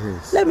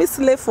 Yes. Let me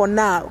slay for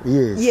now.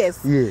 Yes.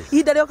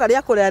 Ihinda ryo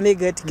karia kurera ni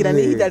ngetikira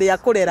ni ihinda ria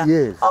kurera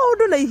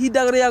ndu na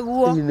ihinda ria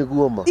guo ni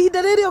guoma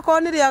ihinda rio ko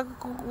ni ria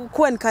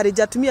ku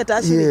encourage atumia ta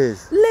ashiri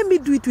let me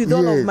do it with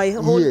all of my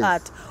whole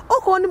heart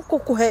oko ni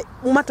kukuhe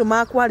mato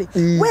makwa ri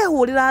we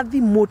hurira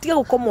thimu tiga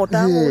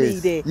gukomota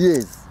hurire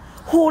yes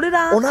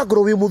hurira ona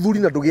ngoro wi muthuri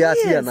na ndugia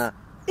ciana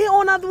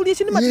ona thuri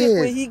icio ni matige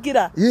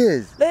kwihingira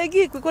yes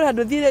regi kwikora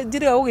handu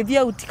njiriga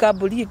gugithia utika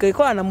mburi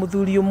ngikora na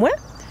muthuri umwe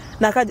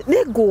na kaje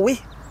ni ngui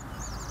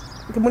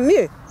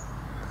kimunie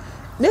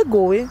ni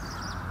ngui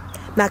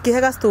na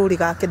kihega story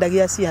gake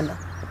ndagia ciana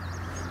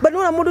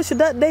bado na mundu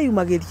cio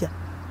ndeyumagiria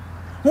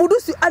mundu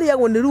cio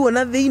ariagwo ni ruo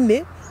na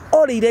thiini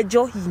orire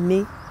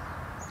njohi-ini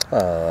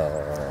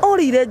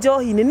orire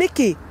njohi-ini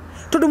niki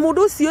tondu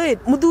mundu cio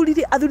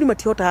muthuri athuri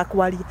matihotaga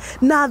kwaria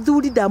na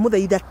athuri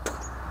ndamuthaitha tu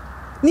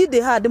ni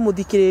ndi ha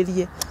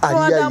ndimuthikiririe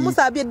onda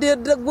musambie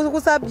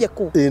gusambie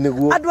ku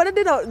andu ari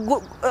ndina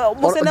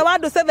musene wa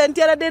andu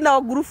 70 ari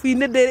ndina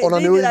group-ini ndi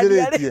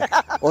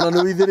ona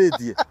ni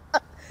withiritie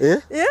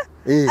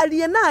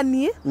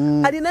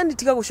alienani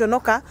tiga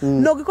guconoka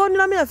no giko ni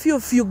ramya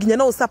fiu nginya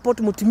no support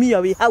mutumia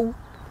wi hau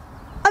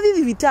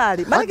athithi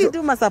vitari mareke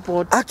nduma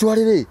support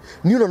actually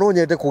ni ona no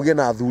nyende kugia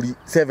na athuri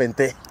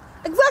 70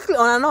 exactly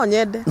ona no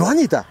nyende no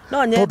anyita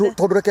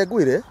tondu reke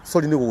ngwire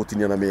sorry ni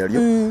gugutinia na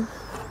miario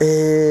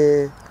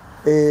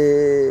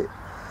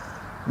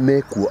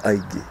mekuo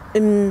aingi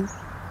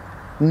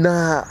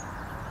na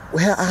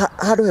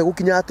handu he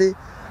gukinya ati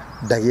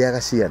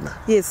ndagiaga ciana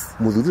yes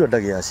muthuri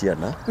ndagiaga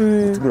ciana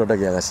mutumia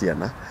ndagiaga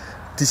ciana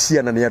ti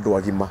ciana ni andu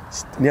agima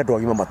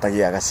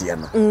matagiaga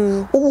ciana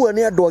uguo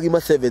ni andu agima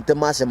 70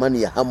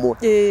 macemania hamwe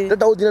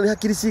ndenda uthina ni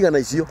hakiri cigana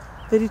icio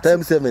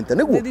time 70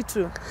 niguo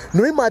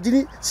no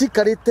imagine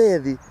cikarite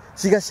thi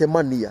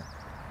cigacemania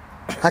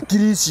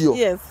hakiri icio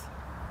yes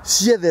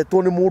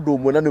ciethetwo ni mundu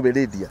umwe na ni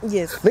weredia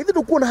na ithu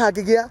ndukuona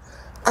hangigia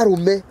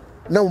arume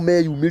na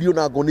umeyumirio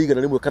na ngoni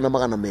igana rimwe kana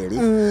magana meri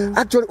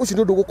actually ucio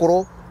ni undu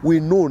gukorwo we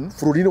known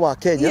bururi-ini wa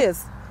Kenya yes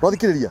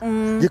wathikiriria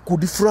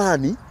gikundi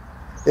fulani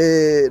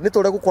ni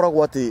tore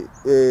gukoragwo ati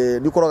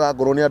ni ukoraga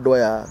ngoro ni andu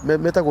aya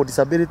metagwo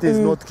disability is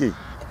not key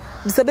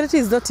disability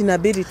is not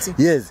inability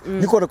yes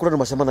ni kora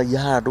macemanagia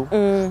handu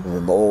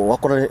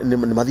wakora ni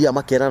mathia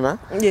makerana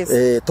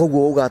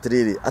toguo uga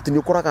atiriri ati ni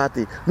ukoraga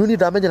ati ni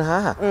ndamenyera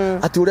haha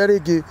ati uria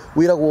ringi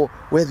wiragwo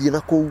wethie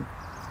na kuu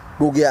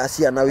ndugia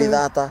ciana wi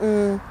Thata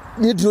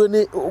ni ndiwe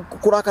ni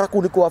kurakara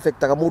ku ni ku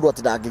affectaga mundu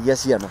ati ndangigia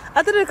ciana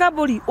atire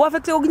kaburi u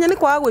affect uginya ni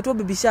kwa gwetwo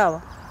baby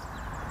shower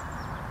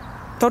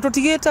toto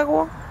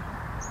tigitagwo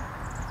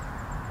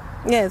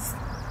yes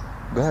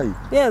Ngai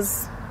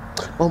yes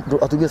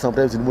atumia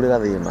sometimes ni murega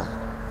thina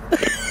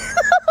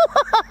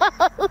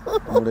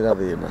murega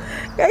thina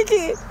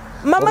kaki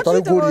mama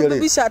tito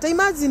baby shower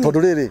imagine tondu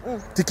riri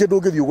ti kindu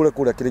ngithii ugure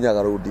kuria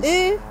Kirinyaga road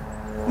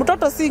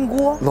mutoto si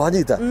nguo no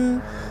anyita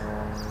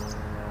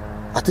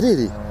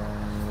atiriri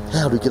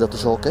handu ikira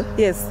tucoke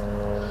yes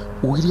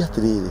ugiri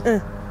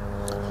atiriri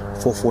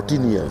for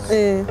 14 years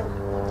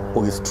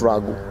ugi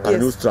struggle kana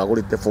ni struggle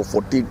ite for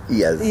 14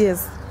 years yes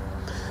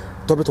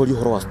tobe tori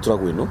horo wa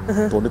struggle ino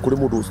to ni kuri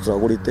mundu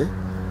struggle ite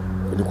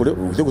ni kuri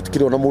uthi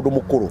gutikire ona mundu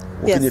mukuru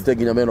ukinyite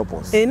nginya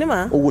menopause ni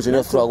ma ugu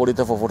cini struggle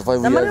ite for 45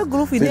 years na mario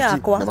group ni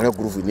yakwa na mario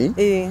group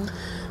ni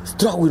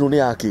struggle ino ni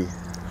yaki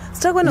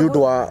struggle no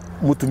ndu wa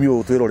mutumia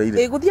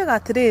utwiroreire guthiaga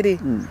atiriri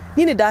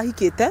ni ni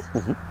ndahikite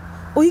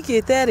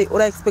uhikite ri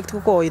ura expect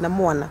guko ina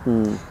mwana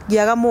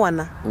giaga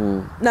mwana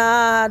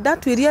na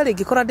ndatwiria ri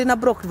ngikora ndina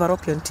blocked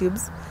fallopian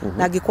tubes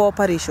na ngikwa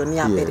operation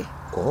ya mbere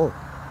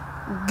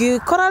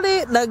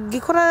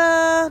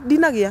ngikora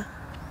dinagia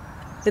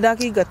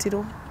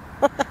ndakingatirwo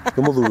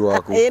ni muthuri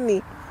waku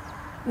eni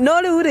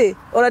no riu ri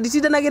ora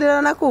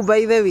nditindanagira na ku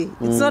by the way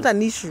it's not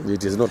an issue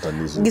it is not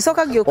an issue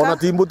ngicoka ngioka ona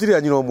timbutiri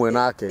anyina omwe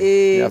nake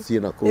ni afie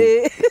na ku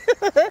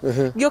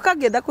ngioka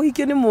ngenda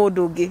kuhikio ni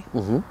mundu ngi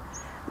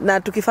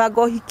na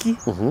tukibanga uhiki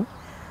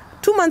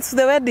 2 months to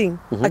the wedding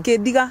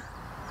akendiga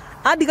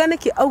adiga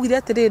niki augire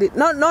atiriri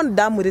no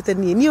ndamwirite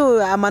ni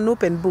am an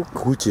open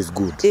book which is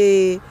good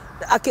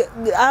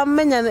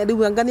amenya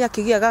riu ngani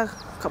akigiaga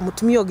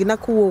mutumia ongi na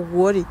kuo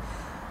uguo ri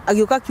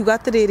agioka kiuga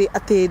atiriri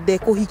ati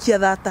ndekuhikia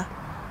Thata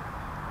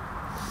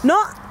no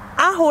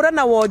ahura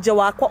na wonje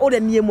wakwa uria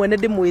nie mwene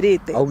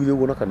ndimwirite augire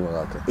uguo na kanwa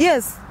gake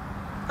yes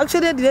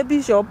actually ndire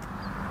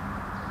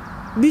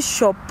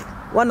bishop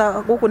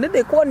wana guku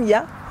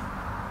ndikuonia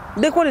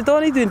ndikuri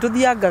to ni twintu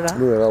thiangaga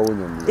ni wega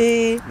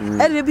unyoni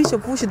eri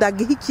bishop uci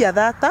ndangihikia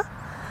Thata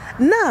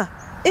na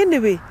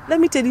anyway let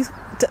me tell you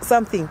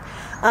something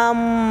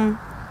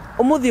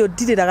umuthi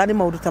udiriraga ni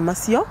maundu ta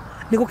macio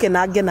ni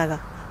gukena ngenaga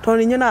to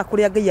ni nyonaga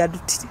kuria Ngai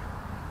andutire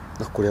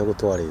na kuria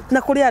gutwarite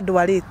na kuria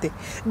andwarite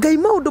Ngai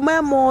maundu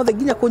maya mothe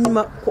nginya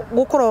kunyima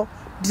gukorwo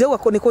ndirauga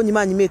ko ni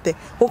kunyima nyimite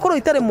gukorwo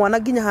itare mwana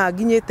nginya ha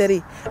nginyite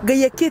ri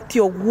Ngai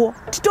ekite oguo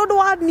ti tondu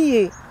wa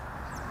nie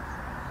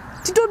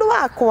ti tondu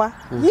wakwa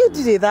ni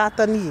ndire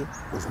Thata nie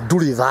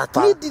nduri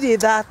Thata ni ndire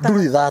Thata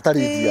nduri Thata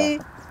ridia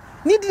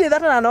ni ndire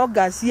Thata na no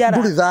ngaciara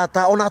nduri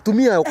Thata ona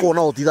atumia yoko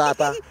na oti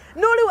Thata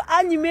no riu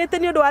anyimite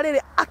ni undu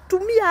arire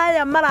atumia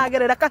aya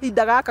maragerera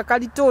kahinda gaka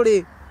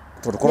karituri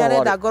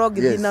yarenda ngoro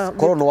ngithina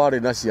korwo no wari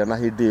na ciana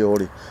hindi yo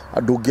ri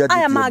andu ngi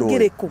aya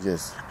mangiriku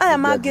aya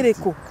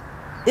mangiriku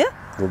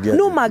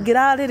no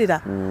mangirarĩrĩra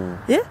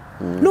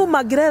no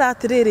mangirera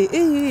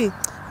atirĩrĩ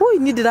ui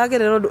ni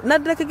ndiragerera ndo na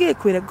ndireke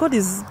gikwire God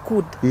is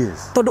good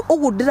tondu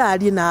ugu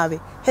ndirarie nawe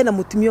hena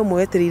mutumia umwe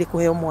wetereire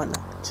kuheo mwana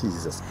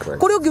Jesus Christ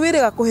kuri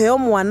ungĩwĩrĩga kuheo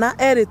mwana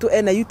eritwo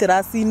ena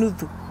uterus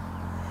nuthu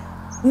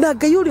na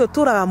Ngai ũrĩa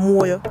ũtũraga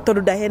muoyo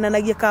tondu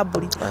ndahenanagia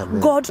kamburi.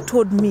 God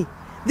told me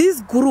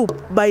this group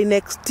by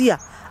next year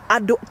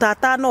andu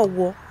Thata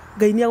noguo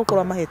Ngai ni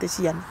agũkorwo mahete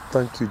ciana.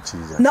 Thank you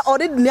Jesus. Na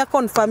already ni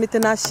confirm ite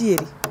na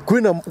cieri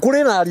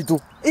kuri na aritu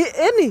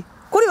eni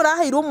kuri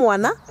uraheirwo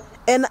mwana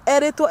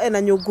eritwo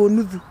ena nyũngũ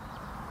nuthu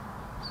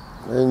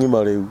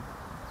ngima riu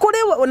kuri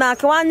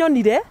nake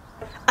wanyonire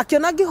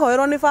akiona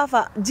ngihoerwo ni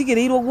baba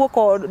njigiriirwo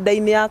guoko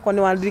ndaini yakwa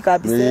ni wandirika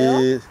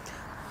mbica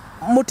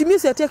mutumia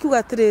ucio ati akiuga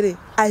atiriri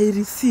I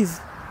receive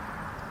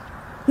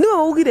niwe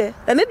ugire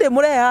na ni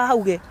ndimurehe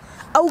hauge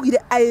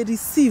augire I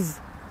receive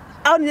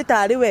aonire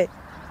tari we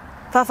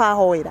baba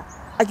hoera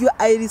akiuga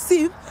I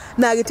receive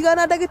na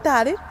agitigana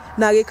ndagitari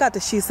na agikate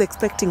she is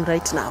expecting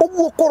right now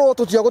uguo korwo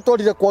tutia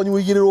gutwarire kwanyu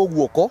igirirwo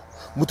guoko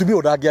mutumia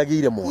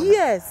undangiagire mwana.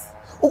 Yes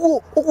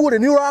uguo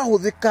ni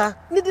urahuthika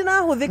ni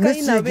ndinahuthika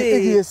ina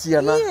we.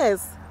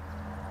 Yes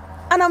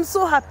and I'm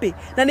so happy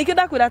na nikio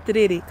ndakwira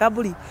atiriri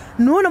kamburi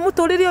nuona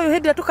muturiri uyu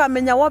hindi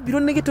tukamenya wambirwo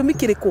ni gitumi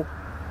kiriko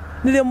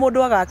nirio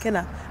mundu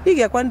agakena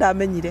nige kwa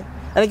ndamenyire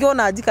na nikio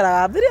ona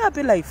njikaraga very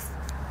happy life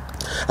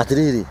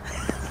atiriri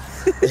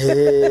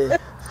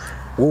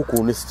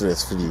guku ni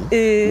stress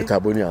free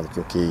mitambo ni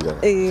athikio kiiga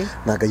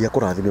na Ngai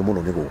akurathime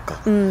muno ni guka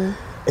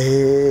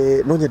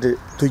no nyende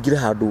tuigire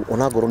handu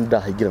ona ngoro ni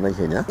ndahaingira na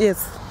ihenya. Yes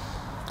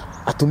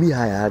atumia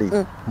haya ri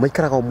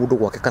maikaraga mundu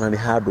gwake kana ni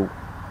handu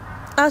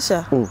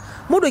Asha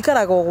mundu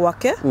ikaraga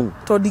gwake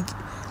tondi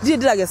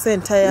ndirage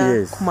center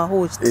ya kuma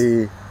host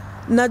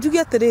na njugi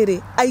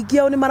atiriri aingi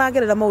ao ni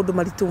maragerera maundu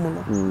maritu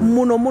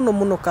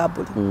muno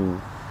kamburi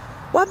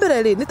wa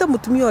mbere ri ni ta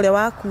mutumia uria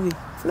waku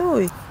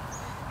no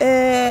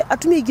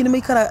atumia ingi ni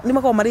maikara ni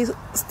makao mari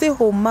stay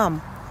home mom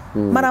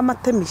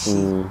maramate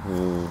mici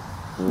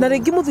na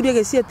ringi muthuri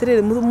ageci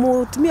atiriri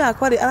mutumia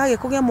akwa ri arage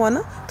kugia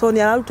mwana to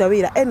ni araruta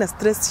wira ena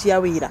stress cia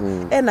wira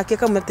ena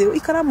keka mate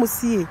ikara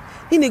mucie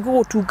ini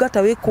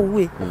gugutungata wi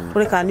kuwe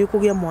tureka ni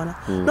ukugia mwana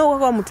no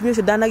ugakora mutumia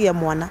ucio ndanagia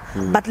mwana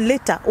but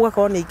later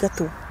ugakora ni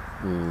igato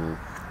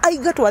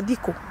aigato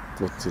athiko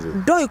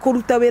ndoi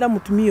kuruta wira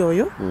mutumia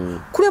uyu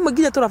kuria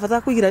muginya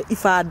turabatara kuigira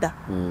ibanda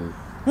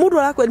mundu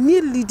arakwe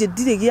ni lead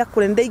dire gia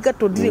kurenda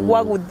igato dire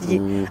gwa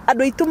guthie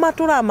andu aitu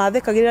matura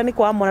mathekagirira ni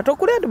kwa mwana to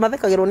kuria andu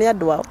mathekagirwo ni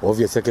andu ao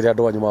obviously kiri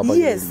andu anyu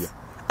mabagiriria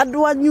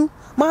andu anyu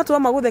matura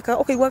magutheka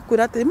okay gwa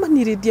kwira ati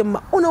maniririe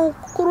ma ona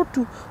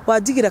kurutu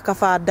wajigira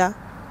kafada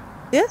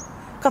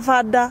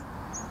kafada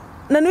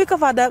na ni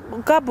kafada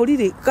kamburi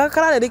ri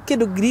karare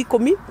kindu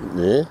 10,000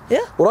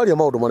 uraria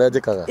maundu maria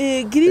njikaga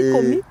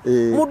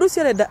 10,000 mundu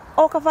ucio renda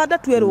o kafada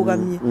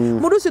twerugamie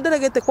mundu ucio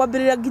nderegete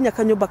kwambiriria nginya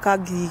kanyumba ka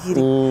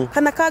 2,000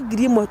 kana ka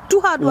 1,000 tu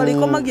handu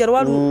arikomagia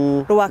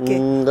rwaru rwake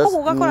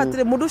koguo gakora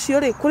atire mundu ucio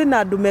ri kuri na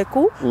andu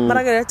meku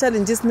maragerera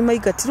challenges ni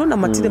maigatirwo na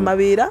matire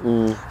mawira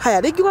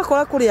haya ringi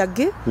ugakora kuri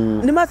angi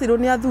ni mathirwo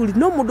ni athuri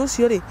no mundu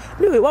ucio ri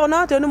niwe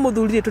waona ati ni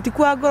muthuri ri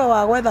tutikwa ngoro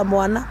wa gwetha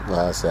mwana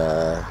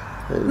aca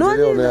no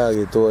ni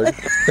agitwari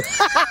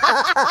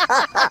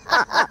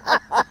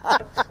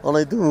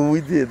ona itu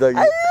muitie tagi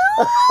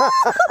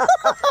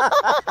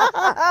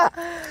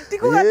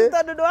tikuga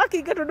tondu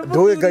wakinga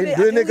tondu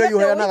ngai Ngai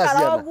uheanaga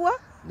ciana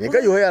ni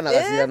Ngai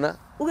uheanaga ciana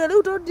uge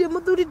riu tondie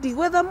muthuri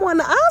ndigwetha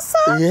mwana asa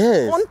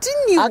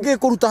continue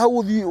agikuruta hau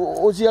uthi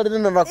uciarire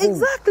na naku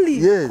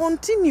exactly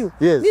continue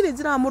ni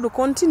njira mundu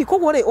continue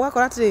koguo ri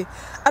ugakora ati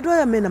andu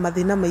aya mena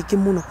mathina maingi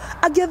muno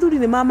angi athuri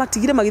ni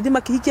mamatigire magithi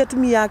makihikia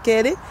atumia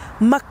yake ri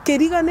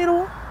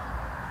makiriganirwo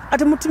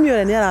ati mutumia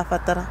ule ni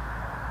arabatara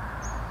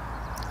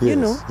you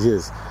know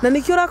na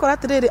nikio urakora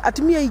atiriri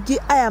atumia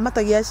ingi aya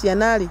matagia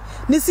ciana ri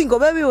ni single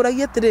wewe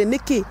uragia atiriri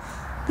niki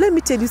let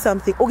me tell you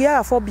something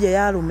ugiaga phobia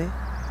ya rume.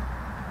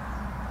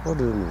 What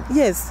do you mean?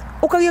 Yes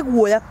ukagia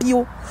guoya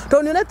pio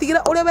to ni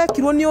unatigira uria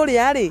wekirwo ni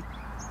uria ri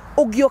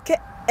ugioke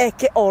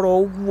eke oro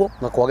uguo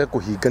na kwage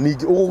kuhinga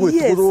ningi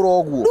ugugwituthura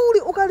uguo ruri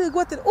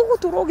ukarigwo atiri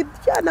ugutura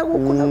ugithiana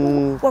guku na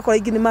guku gwakora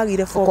ingi ni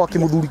magire phobia kwa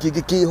kimuthuri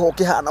kingi kiho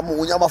kihana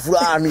munya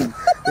mafurani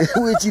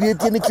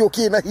wiciritie nikio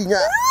kina hinya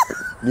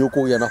ni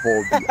ukugia na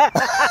phobia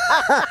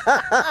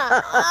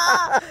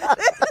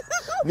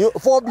ni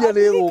phobia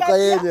ni guka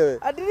yenyewe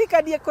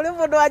adirikanie kuri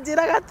mundu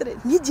anjiraga atiri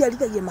ni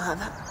njiarithagie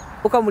mahatha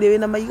ukamuria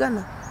wina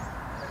maigana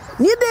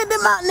ni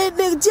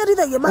ndende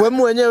njiarithagie mahatha we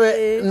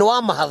mwenyewe ni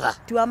wa mahatha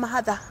ti wa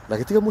mahatha na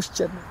gitiga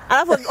musichana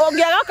alafu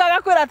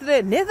ongiagaga kwira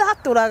atiri ni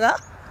thaturaga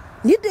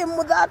ni ndi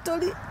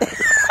muthaturi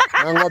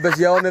na ng'ombe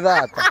ciao ni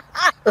thata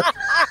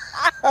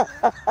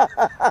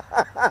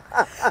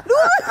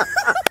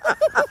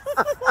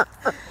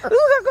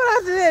Ruga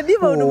kora ndi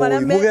maundu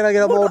maria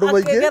mugeragira maundu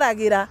maingi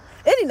mugeragira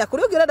eni na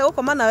kuri ungirenda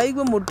gukoma nawe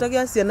igwe mundu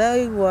tagia ciana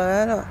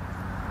igwa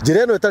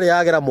njira ino itari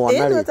yagera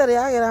mwana ri ino itari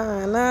yagera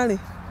mwana ri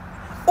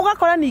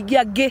ugakora ningi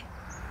angi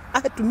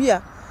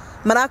atumia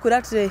marakwira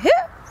atire he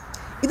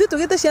ithu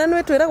tugite ciana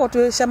nwe twiragwo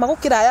twicama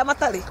gukira aya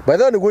matari by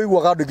the way niguo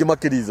igwa andu ingi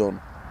makirizon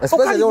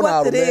especially ona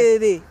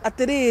arume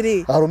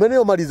atiriri arume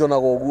nio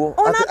marizonaga uguo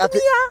ona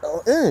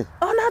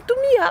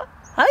atumia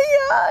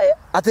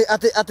haya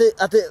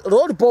ate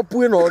lollipop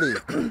ino ri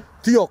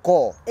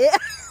tioko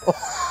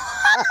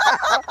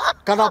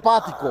kana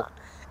patiko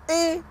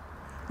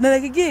na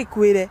rege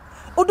kwire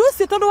undu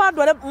ucio tondu wa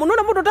andu muno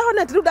na mundu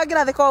ndahonete riu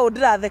ndangiratheka o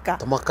ndiratheka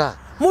tamaka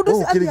mundu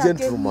ucio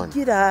gentleman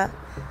kira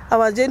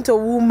our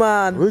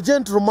gentlewoman we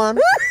gentleman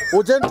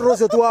o gentle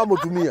ucio tu wa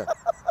mutumia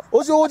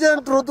ucio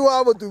gentle tu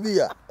wa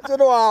mutumia ucio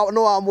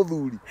no wa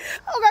muthuri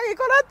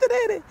ugagikora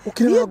atiriri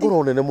ukira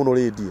ngoro nene muno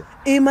rendia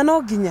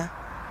mano nginya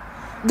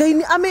Ngai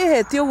ni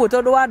amehete uguo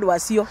tondu wa andu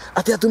acio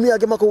ati atumia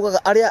ange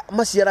makugaga aria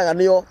maciaraga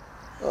nio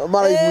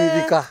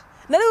maraiguithika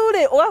na riu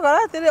ri ugakora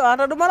atiri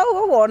andu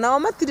marauga nao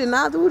matiri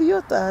na thuri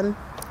otani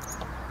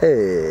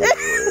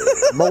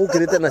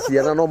magukirite na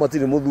ciana no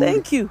matiri muthuri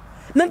thank you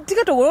na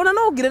tiga tugurona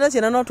no ngire na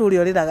ciana no turi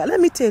oriraga let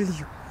me tell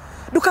you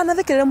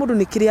ndukanathekerere mundu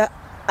ni kiria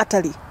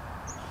atari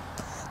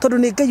tondu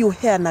ni Ngai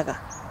uheanaga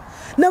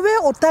na we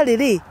utari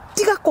ri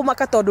tiga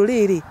kumaka tondu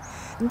riri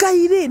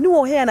Ngai ri ni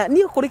uheana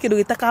ni kuri kindu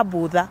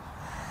gitakambutha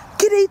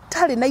kiri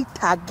itari na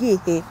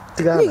itangihe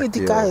ni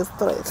gitikahe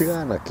stress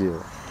tigana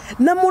kio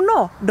na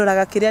muno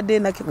ndoraga kiria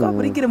ndina kio kwa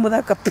muringire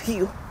muthaka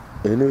piu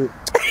ene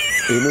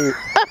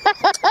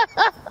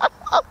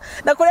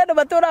na kuri andu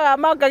maturaga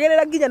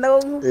makagirira nginya na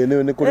gugu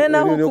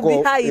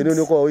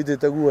ni ko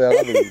oitete guo ya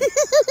gathuri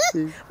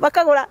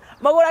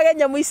magurage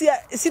nyamu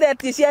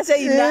ciretie cia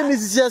Ciana ni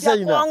cia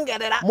Ciana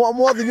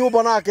mwathi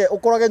nyumba nake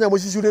ukorage nyamu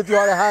cicurĩtio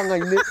harĩa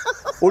hanga-inĩ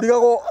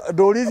ũrigagwo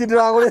ndũri ici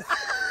ndiragũrĩ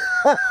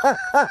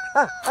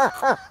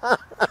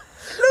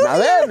na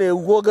we nĩ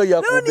uguo Ngai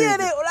akũndeithia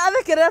rĩu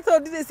ũrathekerera tondũ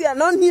ndirĩ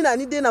ciana no niĩ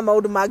nani ndĩna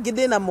maũndũ mangĩ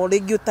ndĩna mo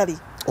rĩngĩ ũtarĩ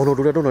ona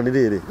ũndũ ũrĩa ndona nĩ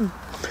rĩrĩ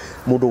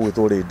mũndũ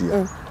ũgwĩtwo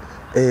rendia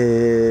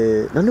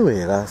na nĩ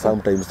wega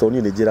sometimes to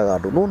niĩ nĩ njĩraga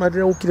andũ no na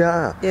rĩrĩa ũkire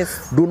haha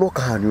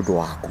ndũnoka haha nĩ ũndũ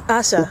waku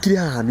ũkire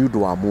haha nĩ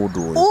ũndũ wa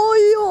mũndũ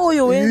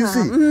ũyũ wĩ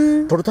haha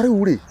tondũ ta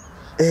rĩu rĩ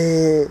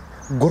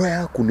ngoro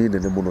yaku nĩ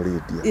nene mũno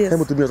rendia he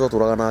mũtumia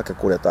twatũraga nake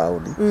kũrĩa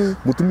taũni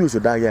mũtumia ũcio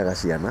ndagĩaga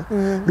ciana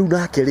rĩu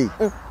nake rĩ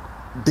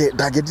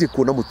ndangĩendire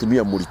kuona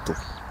mũtumia mũritũ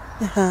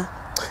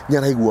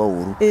nĩaraigua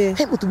ũru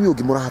he mũtumia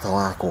ũngĩ mũrata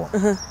wakwa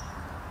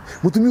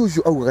mũtumia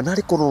ũcio augaga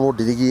narĩ kono no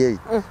ndĩrĩgie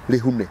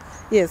rĩhune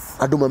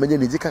andũ mamenye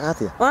nĩ njĩkaga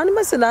atĩa nĩ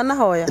macio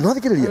ndanahoya no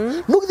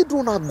thikĩrĩria no githĩ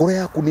ndũrona ngoro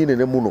yaku nĩ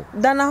nene mũno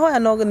ndanahoya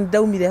no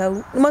ndaumire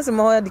hau nĩ macio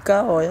mahoya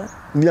ndikahoya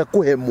nĩ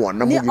akũhe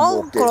mwana mũgima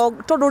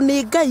tondũ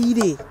nĩ Ngai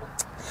rĩ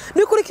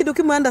nĩ kũrĩ kĩndũ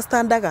kĩmwe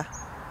understandaga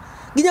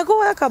nginya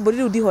kũhoya kambũri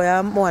rĩu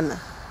ndihoya mwana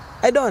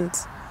I don't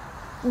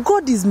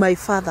God is my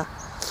father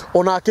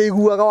ona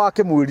akĩiguaga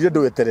wakĩmwĩrire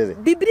ndweterere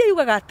Biblia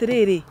yugaga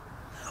atĩrĩrĩ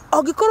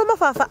angĩkorwo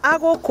mababa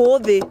agũkũ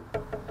thĩ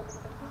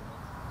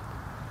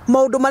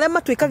maũndũ marĩa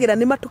matwĩkagĩra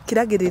nĩ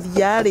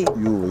matũkiragĩrĩria rĩ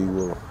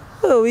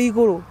wĩ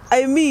igũrũ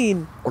I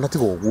mean ona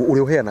tiga ũguo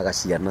ũrĩa ũheanaga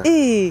ciana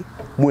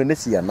mwene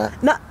ciana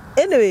na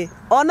anyway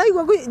ona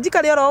igua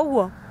njikarĩ oro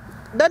ũguo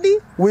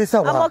daddy wĩ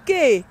sawa I'm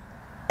okay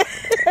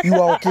you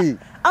are okay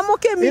I'm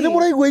okay nĩ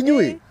mũraigua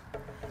inyuĩ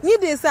niĩ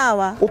ndĩ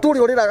sawa ũtũrĩ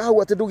ũrĩraga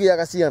hau atĩ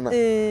ndũgĩaga ciana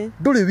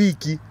ndũrĩ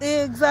wiki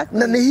exactly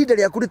na nĩ ihinda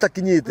rĩaku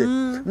rĩtakinyĩte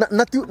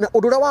na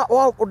ũndũ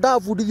ũrĩa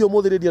ndabundithio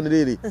ũmũthĩ rĩndia nĩ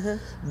rĩrĩ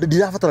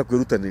ndirabatara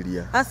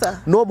kwĩrutanĩria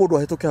no mũndũ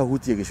ahĩtũke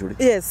ahutie gĩcũrĩ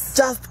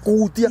just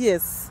kũhutia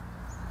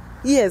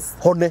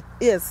hone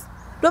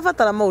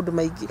ndũbatara maũndũ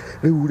maingĩ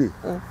rĩu rĩ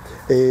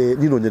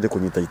niĩ no nyende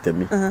kũnyita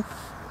itemi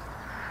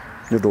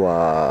nĩ ũndũ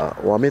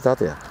wa mĩta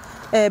atĩa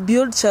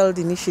Build Child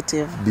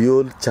Initiative.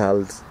 Build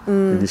Child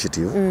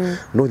Initiative.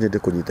 No nyende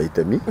kũnyita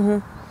itemi.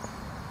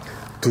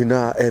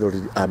 Twina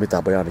erori a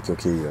mĩtambo ya nĩkĩo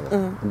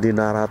kĩigaga.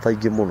 Ndĩna arata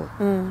aingĩ mũno.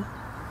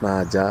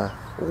 Na nja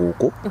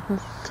gũkũ.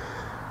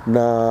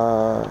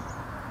 Na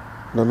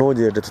no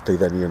nyende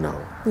tũteithanie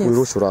nao.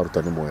 Wĩra ũcio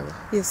ũraruta nĩ mwega.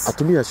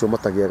 Atumia acio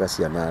matagĩaga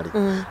ciana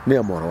rĩ nĩ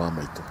a mwana wa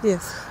maitũ.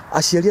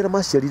 Aciari arĩa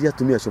maciarire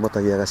atumia acio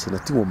matagĩaga ciana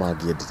timo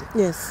mangĩendire.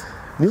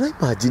 Nĩ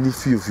ũraimagine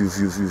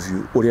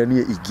biũ ũrĩa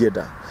niĩ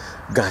ingĩenda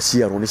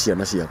ngaciarwo nĩ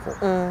ciana ciakwa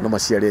na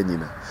maciare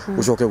nyina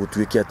ũcoke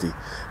gũtuĩke atĩ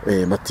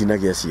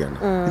matinagĩa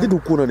ciana ithe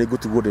ndũkuona nĩ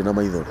ngũtigwo ndĩ na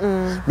maithori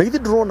na ithe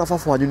ndũrona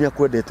baba wanyu nĩ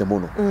akwendete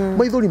mũno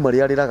maithori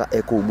marĩa arĩraga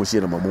ekũu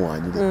mũciĩ na mamu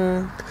wanyu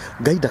rĩ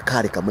Ngai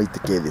ndakareka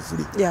maitĩke thĩ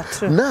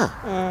bũrĩ na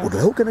ũndũ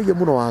ũrĩa ũkenagia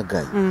mũno wa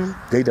Ngai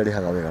Ngai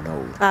ndarĩhaga wega na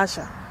ũũru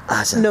aca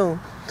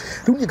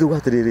rĩu niĩ ngauga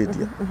atĩrĩrĩ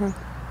ndia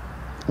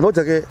no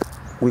njage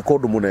gwĩka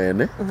ũndũ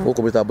mũnene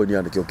gũkũ mĩtambo-inĩ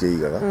ya nĩkĩo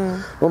kĩigaga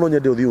no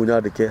nyende ũthiĩ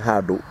ũnyandĩke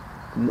handũ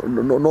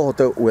no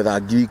hote gwetha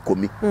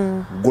 10,000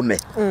 ngune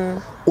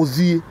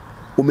ũthiĩ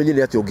ũmenye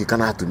nĩ atĩ ũngĩka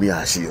na atumia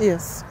acio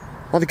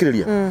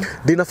wathikĩrĩria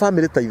ndĩna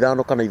family ta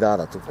 5 kana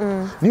 6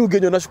 niĩ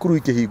ũngĩnyona cukuru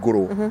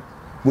ikĩhingũrwo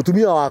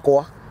mũtumia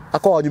wakwa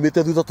akorwo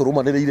anyumĩte thutha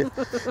tũrũmanĩrĩire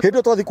hĩndĩ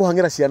ĩyo twathiĩ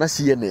kũhang'ĩra ciana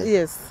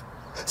ciene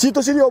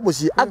citũ cirĩ o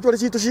mũciĩ actually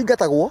citũ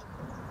cingatagwo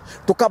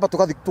tukamba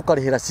tukathi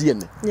tukarihira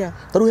ciene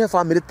taru he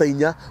family ta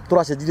 4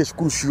 turacenjirie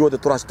cukuru ciothe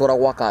turacitwara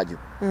gwa kanju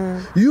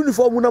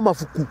uniform na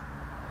mabuku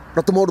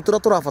na tumaundu turia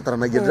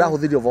turabataranagia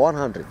ndirahuthirio over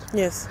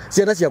 100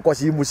 ciana ciakwa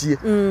ci muciĩ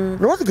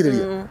no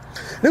wathikiriria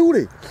riu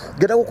ri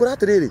ngenda gukura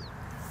atiriri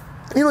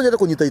ni no nyende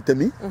kunyita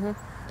itemi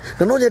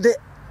na no nyende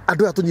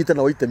andu atunyite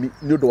na itemi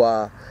ni undu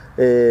wa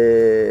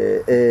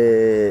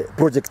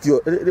project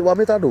yo wa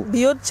metado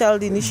Build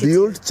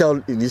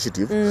Child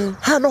Initiative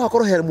ha no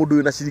hakorwo he mundu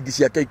wina ciringi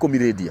ciake 10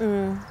 redia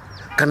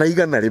kana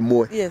igana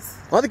rimwe yes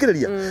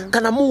wathikiriria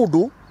kana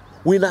mundu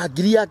wina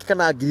ngiri yake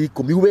kana ngiri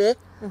 10 we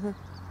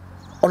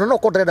ona no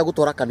konderenda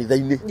gutwara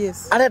kanitha-ini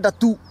arenda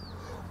tu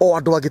o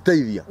andu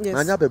agiteithia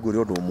na nyambe nguri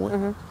undu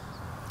umwe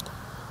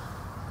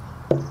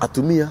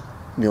atumia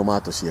nio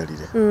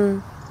matuciarire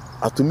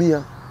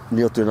atumia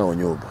nio twina o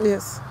nyumba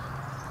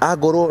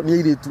agoro ni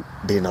iritu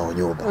ndina o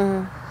nyumba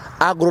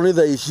agoro ni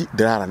thaici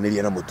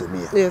ndiraraniria na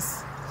mutumia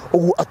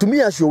ugu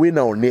atumia acio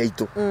wina o ni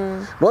aitu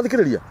no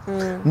wathikiriria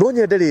no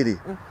nyende riri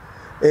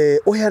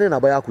uheane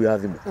namba yaku ya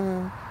thimu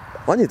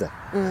wanyita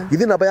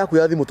githi namba yaku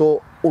ya thimu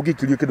to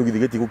ungikirio kindu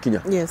githigeti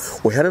gukinya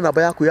uheane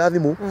namba yaku ya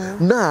thimu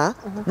na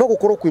no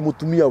gukorwo kwi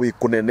mutumia wi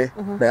kunene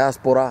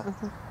diaspora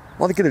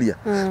wathikiriria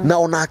na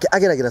onake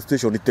ageragira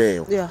situation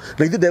teyo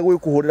na ithi ndego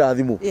ikuhurira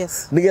thimu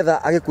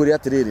nigetha agikwire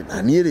atiriri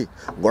na ni ri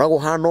ngoragwo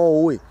hano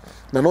uwi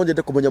na no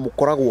nyende kumenya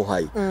mukoragwo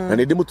hai na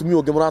ndi mutumia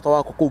ungi murata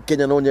wako ku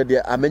Kenya no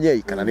nyende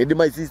amenye kana ndi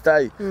my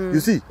sister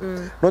you see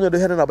no nyende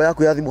heane namba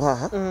yaku ya thimu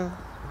haha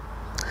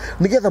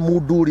nigetha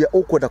mundu uria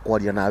ukwenda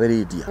kwaria nawe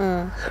redia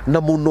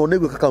na muno ne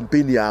gwika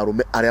campaign ya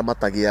arume aria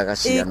matagiaga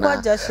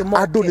ciana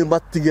andu ni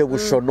matige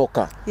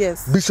guconoka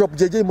Bishop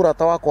JJ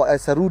murata wako I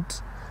salute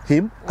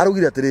him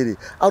arugire atiriri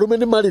arume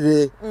ni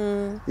marire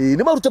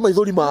ni marute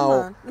maithori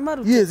mao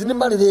yes ni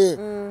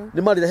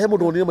marire he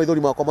mundu ni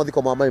maithori mako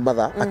mathiko ma mai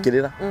matha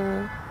akirira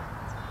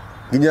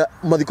nginya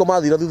mathiko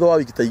mathira thutha wa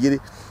wiki ta igiri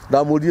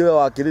ndamurire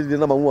wakirire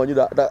na mamu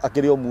wanyu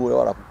akirio muoyo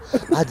warapu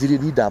ajiri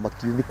ni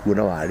ndamakire ni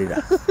kuona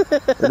warira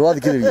no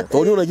wathikiriria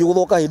to ni ona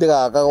giguthoka hindi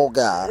gaka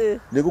goka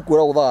ni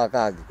gukura guthaga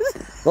kangi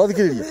no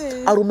wathikiriria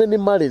arume ni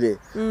marire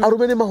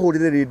arume ni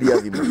mahurire redia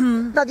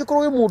thimu na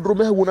gikorwo wi mundu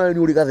rume hau na ni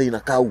uri gathina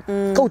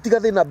kau tiga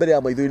thina mbere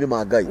ya maitho-ini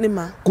ma Ngai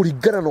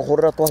kuringana no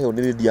horera twaheo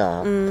ni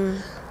redia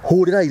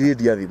hurira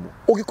iredia thimu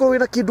ugikorwo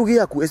wina kindu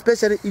giaku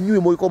especially inyui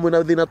muiko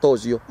mwina thina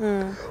tocio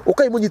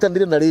ukai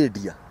munyitanire na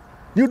redia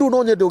ni undu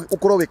no nyende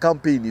ukorwo wi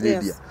campaign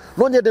redia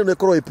no nyende no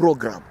ikorwo wi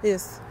program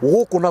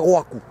guku na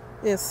gwaku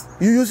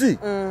you see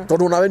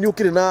tondu nawe ni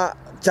ukiri na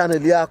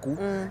channel yaku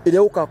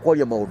iria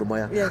ukakwaria maundu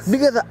maya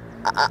nigetha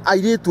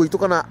airetu aitu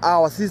kana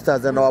our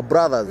sisters and our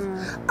brothers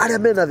aria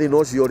mena thina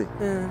ucio ri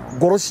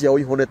ngoro ciao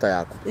ihoneta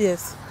yaku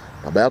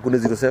namba yaku ni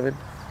 07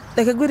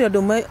 Like gwiri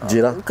andu mai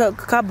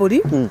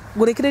kaburi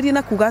ngurikiririe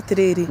na kuga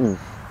atiriri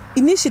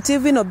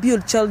initiative no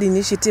Build Child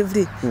Initiative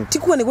ri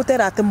tikuwa ni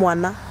gutera ate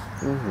mwana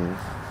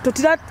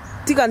tutira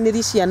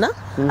tiganiri ciana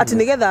ati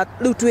nigetha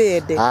riu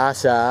twende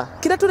aca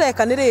kira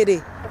tureka ni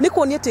riri ni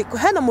kuonia ati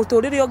hena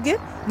muturire ungi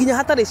nginya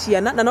hatari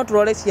ciana na no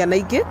turore ciana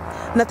ingi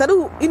na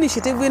taru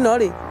initiative ino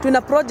ri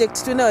twina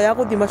project twina ya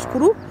guthima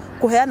cukuru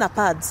kuheana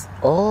pads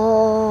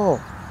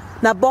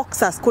na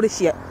boxers kuri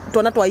cia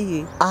twana twa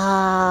ihi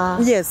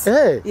yes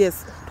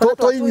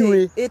to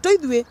inyui to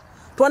ithwe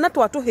twana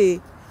twa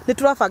tuhi ni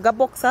turabanga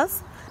boxers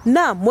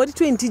na mweri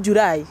 20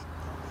 July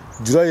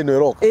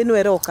ino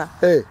eroka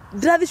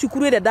ndathi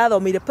cukuru ire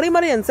ndathomeire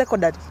primary and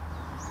secondary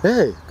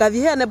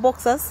kathi heane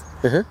boxers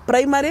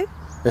primary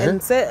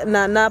and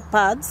na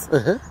pads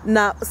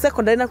na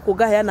secondary na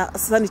kugaheana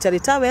sanitary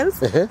towels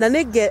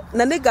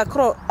na nega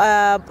kro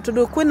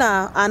tundu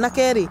kwina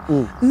anakeri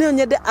ni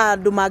nyende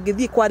andu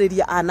mangithii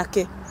kwariria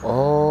anake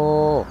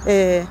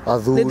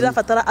athuri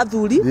ndirabatara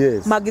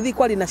athuri mangithi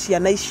kwari na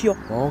ciana icio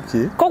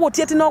koguo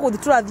ti ati no guthi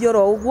turathi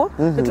oro uguo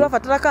ni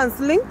turabatara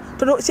counseling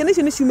tondu ciana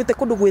icio ni ciumite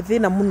kundu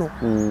gwithina muno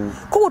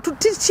koguo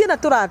ciana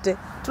turate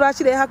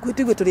turacire hakuhi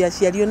tuigwe turi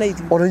aciari ona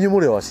ithu ona nyu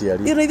muri wa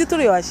aciari ino ithu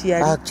turi wa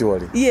aciari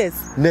actually yes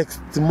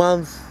next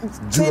month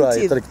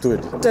July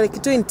tariki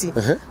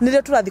 20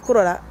 nire turathi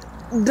kurora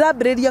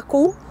ndambiriria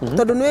ku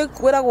tondu ni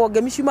kwiragwo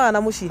ngemi ciumaga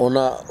na muci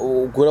ona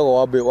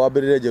kwiragwo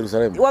wambirire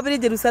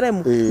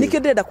Jerusalem nikio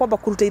ndirenda kwamba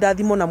kuruta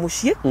irathimo na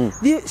muci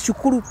thi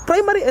cukuru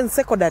primary and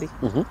secondary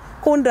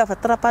ko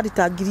ndirabatara padi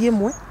ta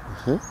 1,000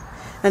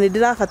 na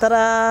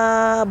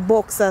ndirabatara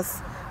boxers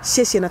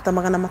sheshe na ta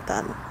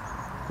 500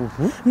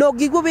 no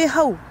ngigwo we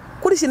hau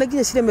kuri cina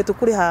nginya ciremetwo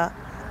kuriha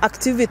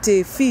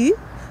activity fee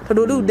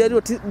tondu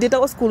riu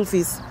ndeta school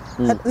fees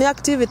ni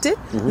activity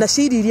na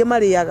ciririe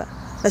mariaga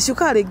na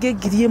ciuka ringi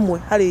 1,000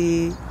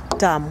 hari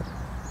tamu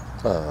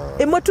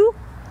imwe tu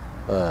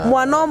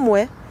mwana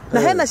omwe na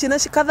hena ciana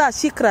cikathaa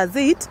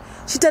cikrazit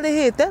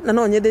citarihite na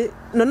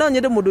no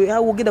nyende mundu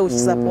hau ungida guci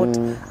support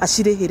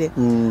acirihire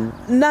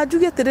na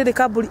njuge atiriri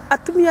kaburi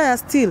atumia ya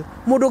still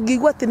mundu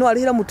ngigwa ati no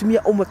arihira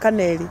mutumia umwe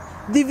kaneri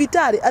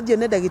thivitari athio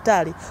ne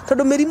ndagitari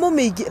tondu mirimo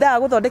mingi ira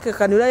guthondeka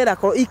kanura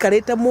irakorwo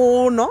ikarite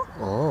muno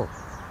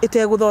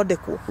ite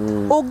guthondekwo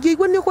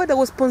ungigwa ni kwenda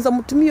gu sponsor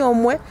mutumia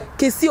umwe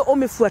kesio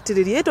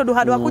umifuatiriria tondu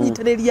handu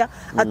akunyitiriria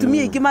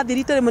atumia ingi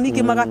mathirite rimo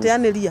ningi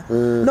magateaniria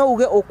no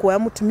uge ukwoya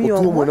mutumia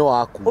umwe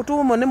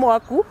utumwe ni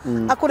waku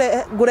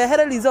akure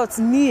ngurehere results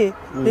nie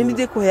ni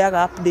ndi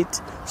kuheaga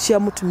update cia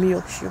mutumia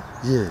ucio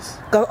Yes.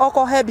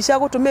 Oko he bica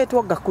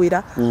gutumetwo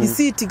ngakwira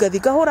receipt ngathi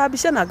ngahura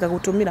bica na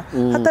ngagutumira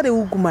hatari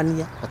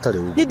ungumania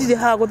ni ndire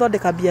ha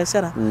guthondeka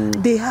biashara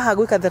ndi ha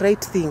gwika the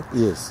right thing.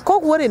 Yes.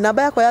 Koguo ri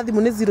namba yakwa ya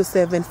thimu ni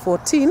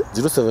 0714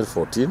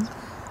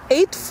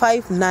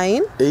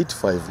 859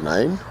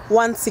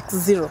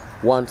 160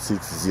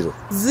 160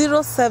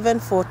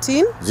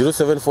 0714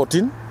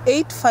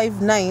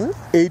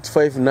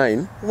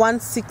 859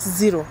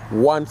 160.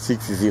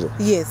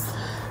 Yes.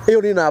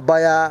 Eyo ni namba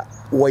ya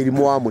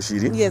Wairimu wa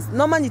Mushiri. Yes.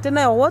 No manyite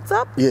nayo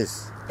WhatsApp.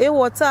 Yes.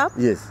 WhatsApp.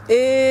 Yes.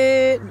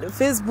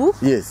 Facebook.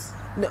 Yes.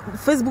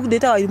 Facebook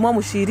data Wairimu wa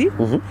Mushiri.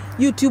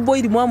 YouTube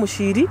Wairimu wa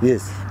Mushiri.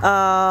 Yes.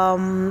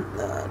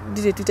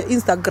 Twitter,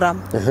 Instagram.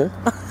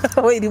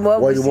 Wairimu wa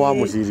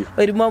Mushiri.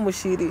 Wairimu wa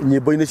Mushiri.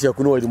 Nyimbo-ini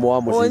ciaku ni Wairimu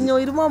wa Mushiri.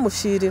 Wairimu wa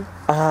Mushiri.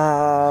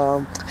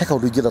 He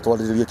kaundu ingĩenda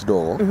twarĩrĩrie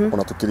kidogo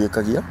ona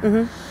tukĩrĩkagia.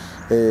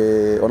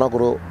 Ona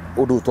ngoro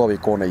ũndũ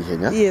twawĩka na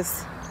ihenya. Yes.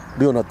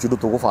 Ndio na tiũndũ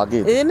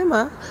tũgũbangĩte. Nĩ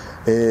ma.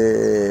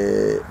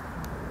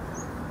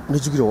 Nĩ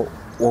njugire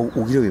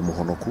ugire wĩ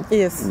mũhonoku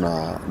na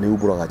nĩ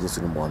umbũraga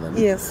Jesu nĩ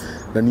mwathani. Yes.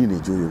 Na niĩ nĩ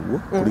njũĩ ũguo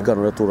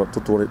kũringana na ũrĩa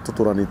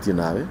tũtũranĩtie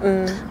nawe.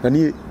 Na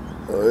niĩ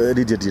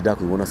rĩndĩ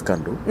ndakuigua na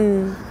scandal.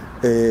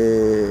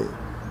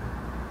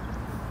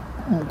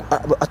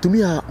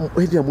 Atumia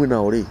hĩndĩ ĩrĩa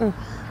mwĩnao rĩ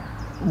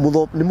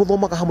nĩ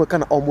mũthomaga hamwe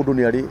kana o mũndũ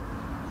nĩ arĩ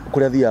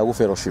kũrĩa athiaga gũ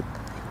fellowship?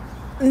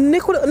 Nĩ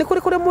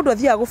kũrĩ mũndũ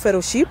athiaga gũ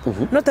fellowship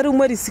no tarĩu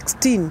mweri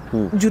 16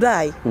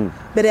 July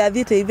mbere ya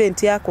thiĩte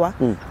event yakwa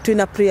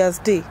twĩna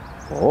prayers day.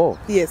 Oh.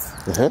 Yes.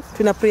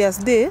 Twina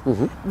prayers day.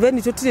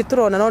 Then tutire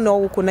turona no no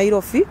guku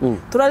Nairobi.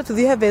 Turari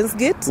tuthi Heaven's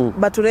Gate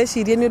but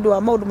tureciria ni undu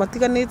wa maundu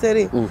matiganite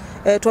ri.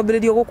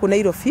 Twambiririo guku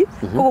Nairobi.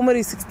 Koguo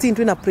mweri 16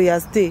 twina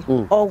prayers day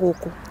o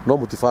guku. No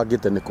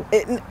mutifangite niko.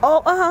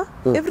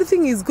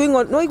 Everything is going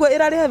on. No igwa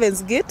irari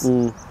Heaven's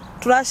Gate.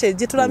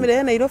 Turacenjie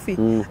turamire Nairobi.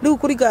 Riu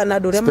kurigana na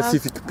andu ria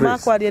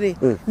makwaria ri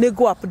ni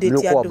go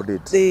update andu.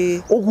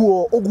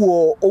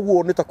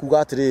 Oguo ni ta kuga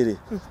atiriri.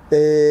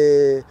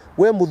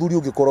 We muthuri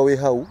ungikorwo wi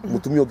hau,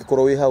 mutumia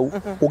ungikorwo wi hau,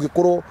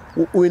 ungikorwo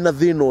wina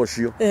thina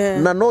ucio.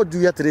 Na no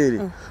njuge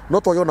atiriri, no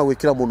twagĩona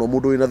gwĩkĩra mũno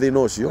mũndũ wina thina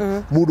ucio,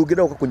 mũndũ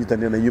ũngĩenda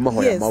gũkunyitanĩra na inyuĩ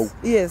mahoya mau.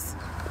 Yes.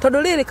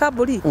 Tondu riri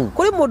kamburi,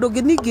 kuri mũndũ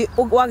ũngĩ ningi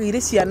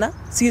wagĩire ciana,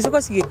 cigicoka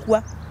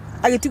cigĩkua,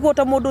 agĩtigwo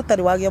ta mũndũ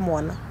ũtarĩ wagĩa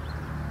mwana.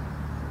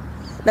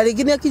 Na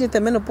rĩngĩ nĩ akinyĩte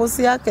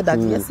menopause yake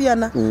ndangĩgĩa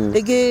ciana,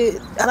 rĩngĩ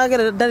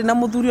aragerera ndarĩ na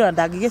mũthuri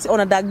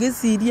ona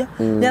ndangĩciria,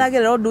 nĩ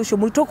aragerera ũndũ ũcio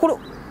mũritũ.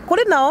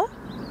 Kuri nao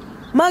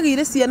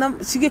magĩire ciana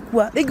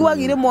cigĩkua,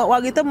 rĩngĩ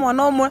wagĩte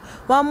mwana ũmwe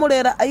wa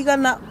mũrera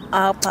aigana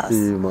pass.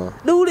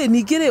 Rĩu rĩ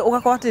ningĩ rĩ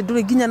ũgakorwo atĩ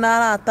ndũrĩ nginya na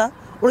arata,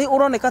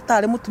 ũroneka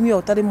tarĩ mũtumia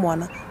ũtarĩ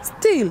mwana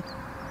still.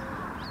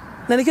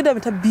 Na nĩ kĩndũ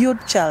meta build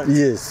child.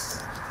 Yes.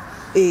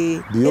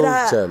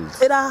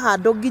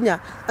 Ĩrahandwo nginya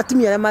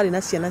atumia arĩa marĩ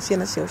na ciana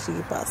ciao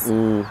cigĩpass.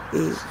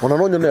 Ona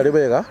no nyone arĩ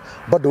wega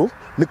bado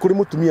nĩ kũrĩ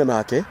mũtumia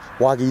nake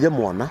wagĩire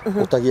mwana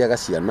ũtagĩaga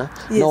ciana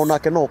na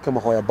onake no oke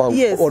mahoya bau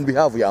on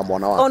behalf ya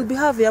mwana wake. On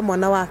behalf ya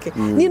mwana wake.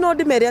 Niĩ no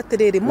ndĩmere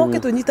atĩrĩrĩ moke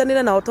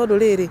tũnyitanĩre nao tondũ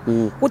rĩrĩ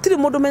gũtirĩ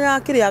mũndũ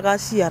menyaga kĩrĩa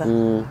agaciara.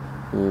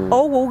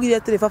 O ũguo ugire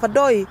atĩrĩ baba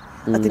ndoi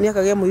ati nĩ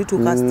akagĩa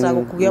mũirĩtu ka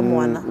struggle kũgĩa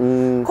mwana.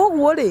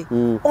 Koguo rĩ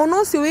ona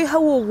ũcio wĩ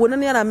hau ũguo na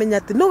nĩ aramenya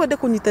atĩ no wende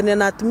kũnyitanĩra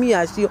na atumia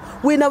acio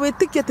wĩna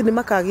wĩtĩkia atĩ nĩ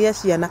makagĩa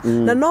ciana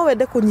na no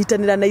wende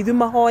kũnyitanĩra na ithuĩ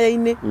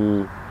mahoya-inĩ.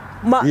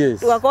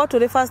 Tugakorwo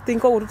tũrĩ fasting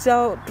koguo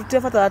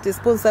tũtirabatara atĩ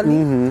sponsor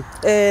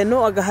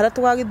no anga harĩa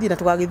tũgagĩthiĩ na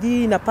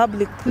tũgagĩthiĩ na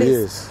public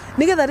place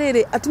nĩgetha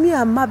rĩrĩ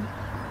atumia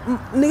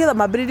nĩgetha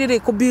mambĩrĩrie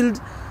kũ build.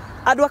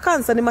 Andũ a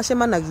cancer nĩ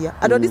macemanagia,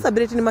 andũ a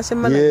disability nĩ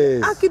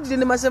macemanagia, akidire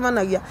nĩ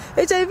macemanagia,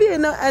 HIV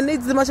and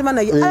AIDS nĩ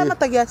macemanagia, arĩa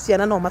matagĩa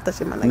ciana no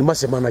matacemanagia. Nĩ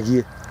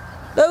macemanagia.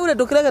 Rĩu rĩ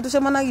ndũkĩrega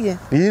tũcemanagie.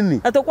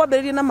 Nini? Na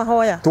tũkwambĩrĩria na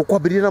mahoya.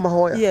 Tũkwambĩrĩria na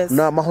mahoya.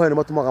 Na mahoya nĩ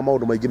matumaga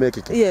maũndũ maingĩ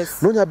mekĩke.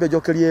 No nyambe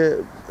njokerie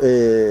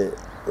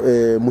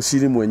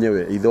Mushiri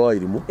mwenyewe ithe wa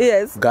Irimũ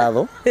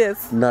ngatho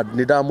na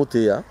nĩ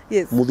ndamũtĩa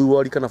mũthuri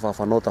wa rika na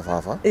baba no ta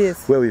baba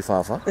we wĩ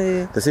baba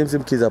the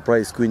same kids are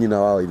price kwĩ nyina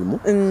wa Irimũ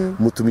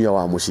mutumia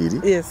wa Mushiri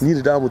niĩ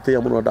nĩ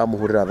ndamũtĩa mũno na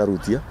ndamũhũrĩra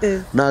tharutia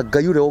na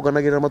Ngai ũrĩa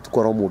ũnganagĩra matukũ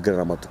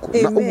aromuongerera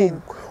matukũ na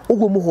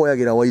ũguo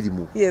mũhoyagĩra wa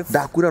Irimũ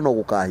ndakwĩra no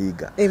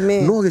gũkahinga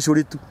no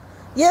gĩcũrĩ tu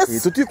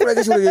tũtikũrĩa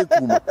gĩcũrĩ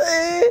gĩkuma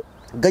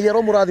Ngai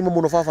aromũrathima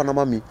mũno baba na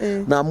mami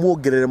na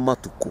muongerere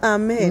matukũ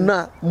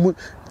na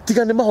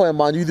tiga nĩ mahoya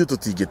manyu ithuĩ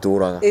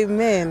tũtingĩtũraga.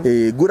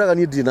 Ngwĩraga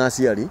niĩ ndirĩ na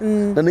aciari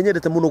na nĩ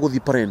nyendete mũno gũthiĩ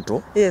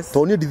parento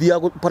tondũ niĩ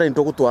ndithiaga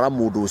parento gũtwara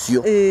mũndũ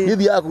ũcio niĩ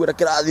thiaga kwĩra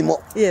kĩrathimo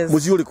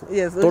mũciĩ ũrĩkũ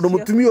tondũ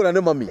mũtumia ũrĩa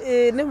nĩ mami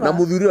na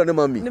mũthuri ũrĩa nĩ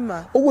mami.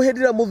 Ũguo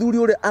hĩndĩ ĩrĩa mũthuri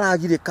ũrĩa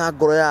aragirĩka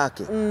ngoro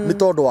yake nĩ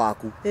tondũ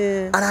waku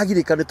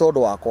aragirĩka nĩ tondũ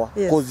wakwa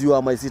cause you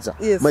are my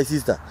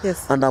sister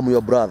and I'm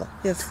your brother.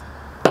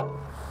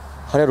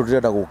 Harĩa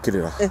ndĩrenda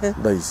gũkĩrĩra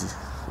thaa ici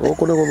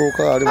gũkũ nĩ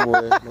gũthũkaga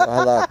rĩmwe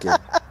hathake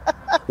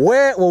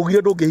we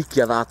waugire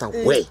ndũngĩhikia Thata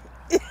we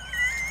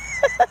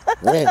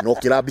no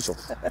kĩra bishop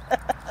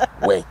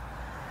we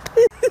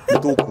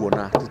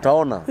nĩtũkuona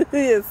tutaona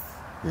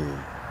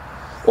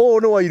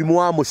nĩ wa Irimũ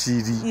wa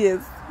Mushiri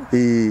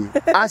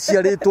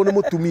aciarĩtwo nĩ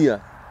mũtumia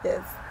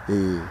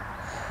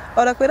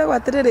Ora kwira gwa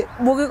atiriri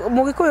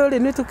mugikuyu ri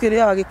ni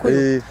tukiria wa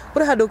gikuyu.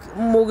 Kuri handu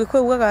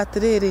mugikuyu ugaga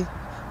atiriri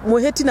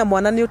mwiheti na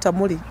mwana ni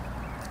utamuri.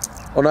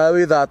 Ona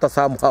wi Thata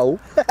somehow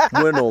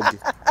mwena ungi.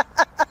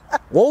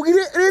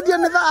 Wogire redia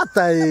ni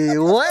Thata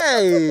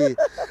we.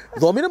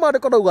 Thomire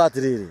mandiko ndauga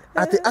atiriri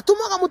ati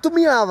atumaga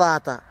mutumia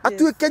Thata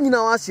Atuike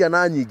Nyina wa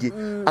Ciana nyingi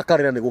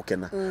akarira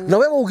Nigukena. Na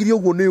we wogire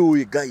uguo ni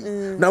uyi Ngai.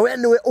 Na we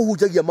niwe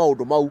uhunjagia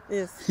maundu mau.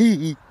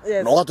 Hihi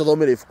no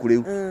gatuthomere ibuku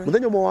riu.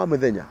 Muthenya mo wa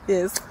mithenya.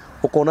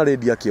 Ukona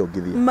redia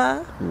kiongithia. Ma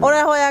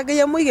ora hoya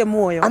Ngai amuige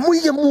muoyo.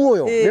 Amuige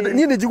muoyo.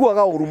 Ni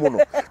njiguaga uru muno.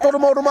 Tondu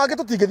maundu make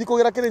tutingithi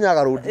kugira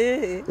Kirinyaga road.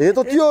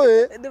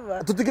 Tutioi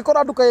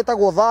tutingikora nduka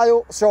yetagwo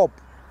Thayo shop.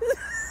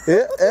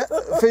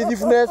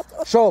 Faithfulness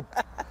shop.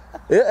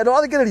 No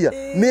athikiriria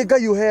ni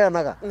Ngai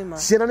uheanaga.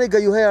 Ciana ni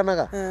Ngai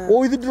uheanaga.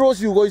 Withdraw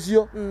ciugo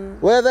icio.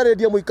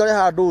 Wetheredia muikare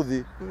handu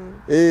thi.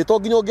 To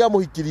nginya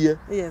ungiamuhikirie.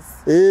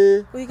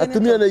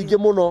 Atumia ni ingi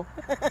muno.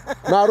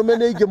 Na arume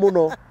ni ingi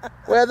muno.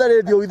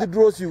 Wetheredia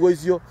withdraw ciugo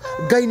icio.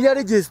 Ngai ni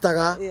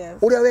registaga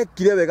uria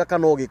wekire wega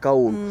kana ugika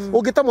uru.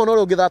 Ungita mwana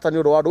uria ungithata ni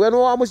undu wa andu we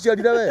no wa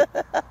muciarire we.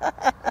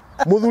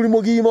 Muthuri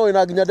mugima we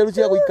na nginya nderu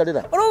cia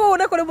guikarira. Urogo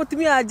una kuri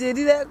mutumia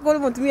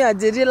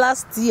ajirire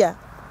last year.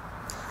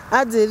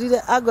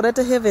 Ajirire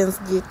agorete Heaven's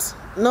Gate.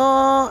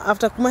 No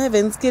after kuma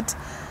Heaven's Gate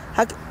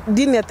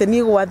dini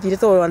ateni gwathire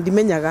to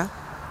ndimenyaga.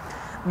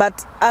 But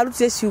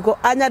arutire ciugo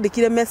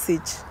anyandikire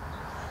message.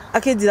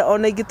 Akinjira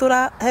ona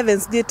ingitura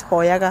Heaven's Gate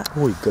hoyaga.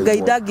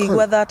 Ngai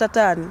ndangigwa Thata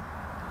tani.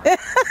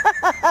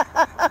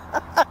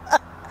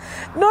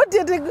 No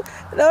did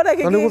no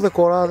like ni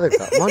guthekora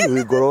theka mani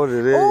wi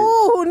ngororere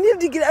ni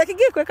ndigire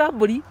akigikwe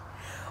kamburi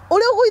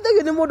uri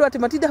uguithagio ni mundu ati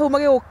matinda hau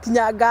mage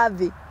gukinya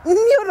ngathi ni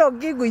uro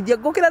ngiguithia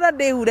ngukira na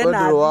ndihure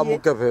na ndi wa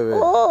mukebebe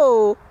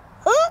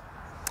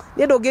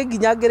ni ndo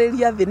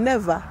nginyangereria thi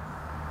never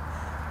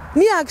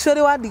ni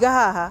actually wandiga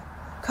haha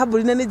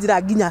kamburi ni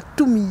njira nginya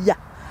tumia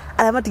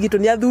ara matigitwo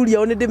ni athuri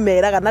ao ni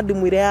ndimeraga na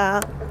ndimwire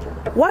haha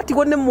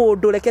watigwo ni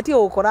mundu reketie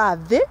gukora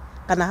thi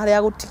kana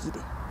haria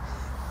gutigire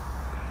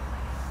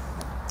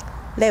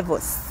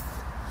levels.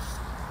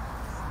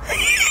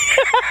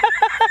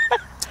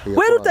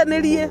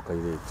 Werutanirie.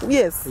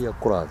 Yes. Ya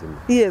kurathima.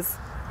 Yes.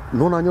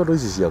 Nona nyondo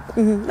ici ciaku.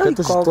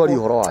 Keto citwari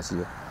horo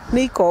wacio.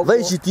 Ni ikogo. Tha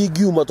ici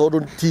tingiuma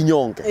tondu ti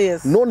nyonge.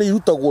 No ni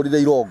irutagwo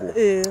rire irongo.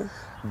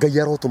 Ngai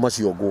arotuma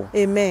ciongwo.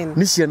 Amen.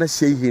 Ni ciana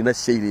cia ihĩ na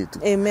cia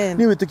airĩtu. Amen.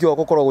 Ni witikio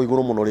wako koragwo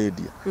igũrũ mũno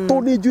redia.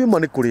 To ni njui ma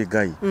ni kuri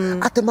Ngai.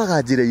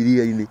 Atemaga njĩra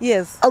iria-inĩ.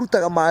 Yes.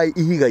 Arutaga maĩ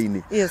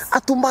ihiga-inĩ. Yes.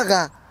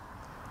 Atumaga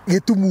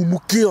gĩtumumu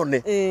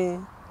kĩone.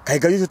 Kai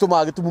Ngai ucio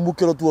tumaga gĩtumumu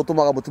kĩro tu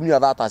tumaga mutumia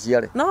Thata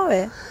aciare. No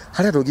we.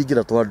 Haria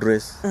ndũngĩingĩra tu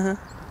address.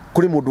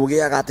 Kuri mundu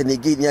ũgĩaga atĩ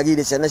nĩ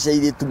agĩire ciana cia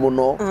airĩtu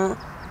mũno.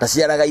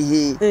 Ndaciaraga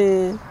ihĩ.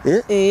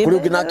 Kuri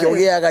ũngĩ nake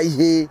ũgĩaga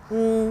ihĩ.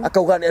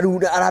 Akauga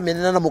rĩu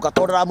aramenena na mũka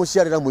tondu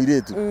aramuciarĩra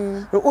mũirĩtu.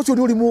 Ũcio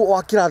nĩ ũrimũ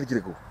wa kĩrathi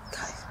kĩrĩkũ?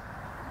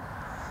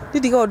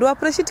 Ndiga ũndũ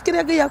appreciate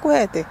kĩrĩa Ngai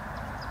akuhete.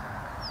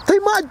 Ta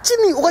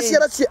imagine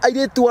ũgaciara cia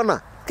airĩtu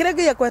ana. Kĩrĩa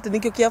Ngai akuhete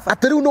nĩkĩo kĩa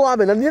bata. Atĩ rĩu nĩ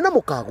wamenanire na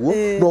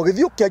mũkaguo na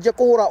ũgĩthiĩ ũkĩanjia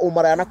kũhũra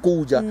ũmaraya na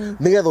kũnja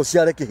nĩgetha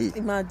ũciare kĩhĩ.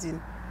 Imagine.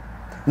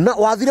 Na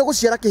wathire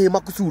guciara kihi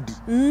makusudi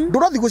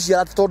ndurathi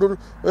guciara tondu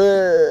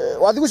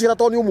wathi guciara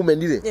tondu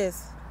umumenire yes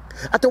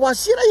ate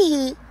waciara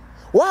hihi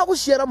wa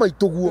guciara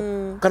maituguo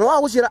kana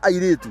wa guciara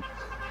airetu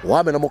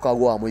wamena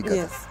mukaguo wa muika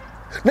yes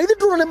na ithi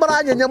nduro ni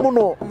maranyenya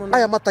muno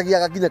aya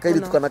matagiaga nginya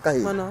kairitu kana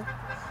kahi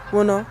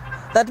muno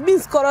that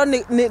means koro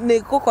ni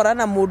gukora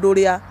na mundu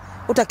uria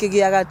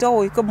utakigiaga to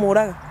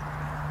uikumuraga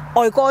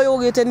oiko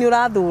yugite ni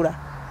urathura.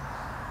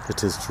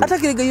 It is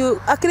true.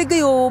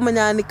 Akirige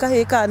umenya ni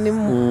kahika ni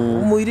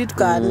muiritu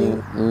kani.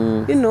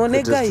 You know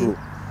ne Ngai.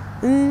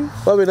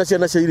 Wawe na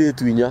ciana cia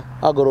iritu inya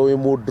agoro wi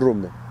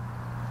mundurume.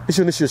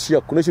 Icio nicio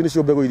ciaku, nicio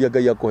nicio mbego iria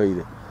Ngai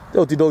akuheire.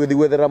 Teo ti ndogithi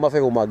gwetherera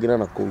mabego mangina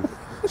na kuu.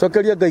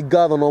 Cokeria Ngai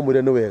ngatho no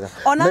mwire ni wega.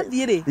 Ona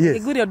thiire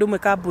ngwire undu mwe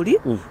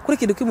kamburi kuri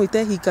kindu kimwe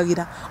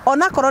itehikagira.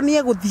 Ona korwo ni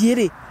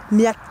eguthiire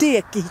ni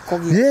atie kihiko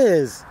giki.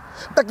 Yes.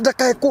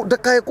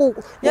 Ndakae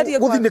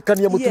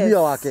guthinikania mutumia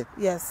wake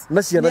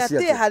na ciana ciake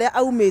ati haria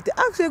aumite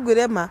actually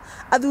ngwirema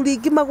athuri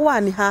ingi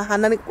magwani haha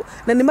na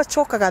ni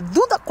macokaga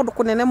thutha kundu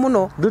kunene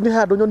muno ndu ni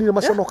handu nyonire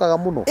maconokaga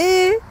muno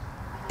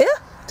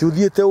ti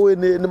uthiite we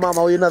ni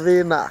mama we na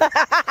thina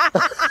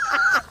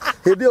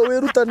hindi o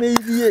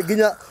wirutaniithie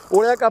nginya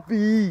ureka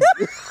pi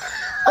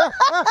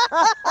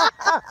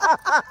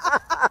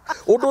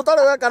undu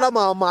utare weka na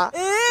mama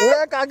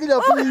ureka nginya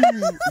pi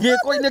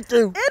giko-ini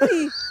kiu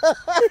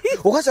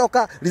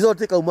ugacoka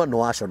resort ikauma no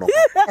waconoka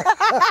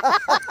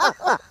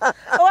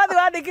wathi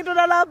wandikitwo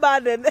na namba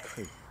nene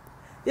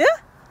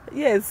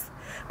yes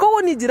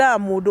koguo ni njira ya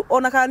mundu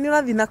ona kana ni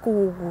urathi na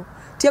kuguo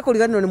tia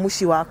kuriganirwo ni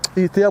muci waku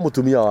tia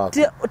mutumia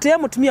waku tia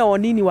mutumia wa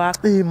nini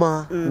waku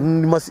ima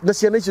na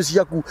ciana icio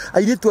ciaku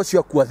airitu acio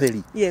aku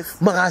atheri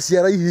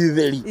magaciara ihi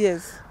theri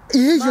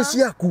icio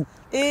ciaku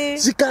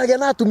cikagĩa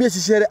na atumia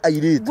ciciare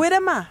airitu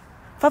ngwirema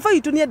baba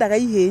witũ ni endaga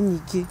ihĩ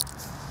nyingĩ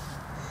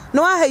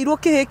no aheirwo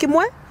kĩhĩ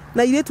kĩmwe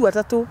na airitu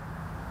atatu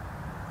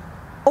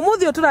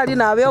umuthi ũtũrarie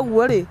nawe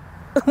ũguo rĩ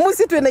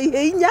muci twĩna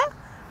ihĩ inya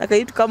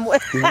akaitu kamwe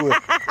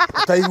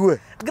taigue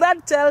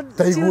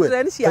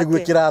grandchildren ciake taigue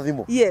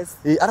kirathimo yes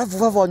arafu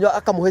baba wanyu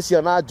akamuhe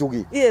ciana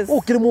njugi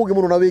ukiri mugi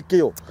muno na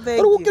wikio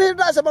riu ukiri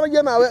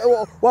ndacemanagia nawe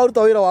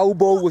waruta wira wa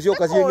umbo uguo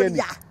cioka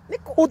ciengeni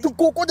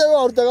utuku kuja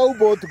warutaga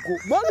umbo utuku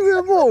mani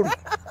we moru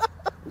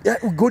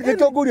Guri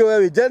kiongurio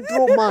wewe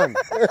gentleman.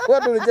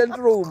 Wewe ni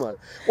gentleman.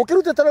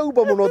 Ukiruta tara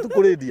umbo muno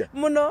tukurendia.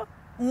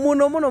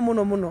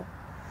 Muno.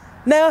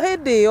 Nayo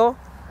hindi yo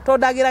to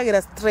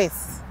ndagiragira stress.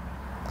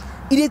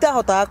 Iria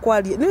itahotaga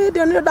kwaria. Ni hindi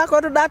ni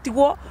ndakorwo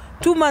ndatigwo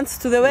 2 months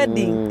to the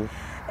wedding.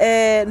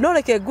 No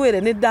reke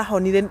ngwire ni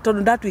ndahonire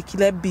tondu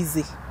ndatuikire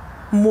busy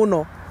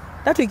muno.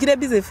 Ndatuikire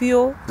busy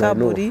fio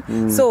kaburi.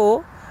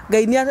 So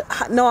Ngai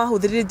no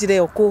ahuthirie njira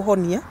yo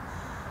kuhonia.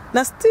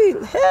 Na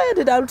still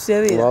he ndarutire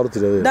wira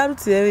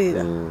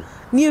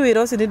ni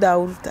wira ucio ni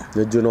ndauruta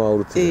ndio no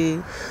aurutire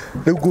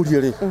riu ngurie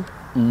ri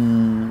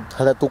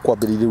haria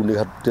tukwambiriria riu ni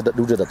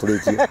ndenda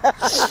turikie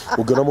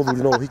ungiona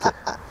muthuri no uhike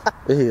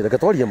reke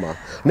twarie ma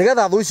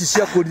nigetha thu ici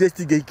cia kurire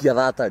citingeikia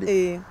Thata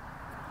ri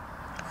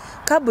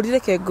kaburi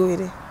reke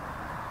ngwire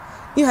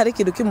ni hari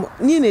kindu kimwe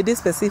ni ndi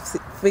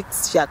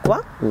specifics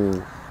ciakwa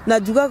na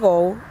njugaga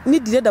ũũ ni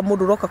ndirenda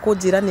mundu roka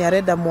kunjira ni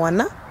arenda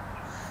mwana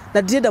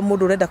na ndirenda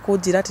mundu urenda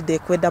kunjira ati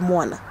ndekwenda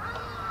mwana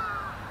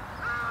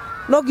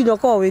no nginya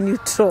ko we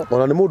neutral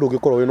ona ni mundu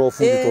ungikorwo we no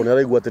fundi to ni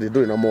araigua ati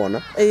nduri na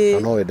mwana na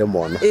no wende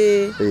mwana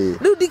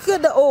riu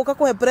ndikenda uka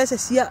kuhe pressure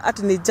cia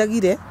ati ni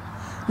njagire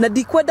na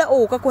ndikwenda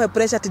uka kuhe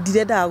pressure ati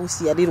ndirenda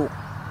guciarirwo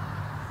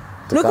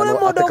ni kuri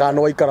mundu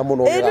kana waikara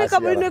muno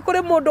ni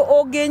kuri mundu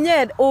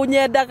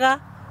unyendaga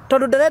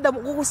tondu ndarenda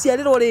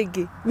guciarirwo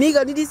ringi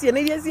niga ni ciana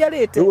iria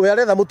ciarite we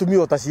aretha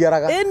mutumia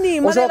utaciaraga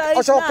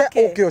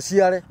ucoke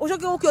uciare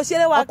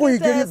wa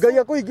kuhingiria Ngai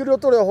akuhingiria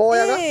turi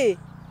hoyaga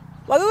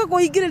wagwe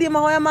kuhingiriria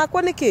mahoya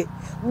makwa niki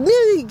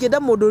ni ngenda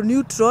mundu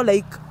neutral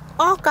like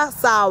aga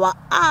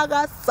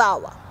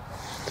sawa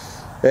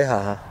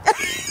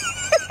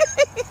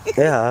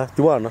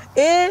tuwana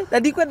na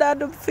ndikwenda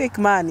andu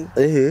fake money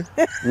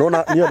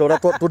nona ni andu aria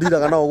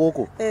tudiraga nao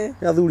guku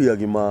ni athuri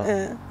agima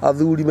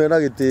athuri mena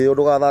gitio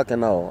ndugathake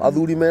nao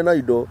athuri mena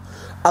indo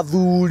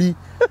athuri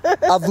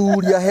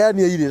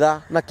aheania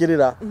irira na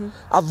kirira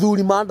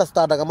athuri ma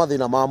understandaga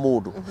mathina ma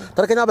mundu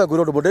tareke nyambe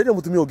ngwira undu mundu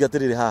mutumia ungi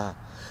atiriri haha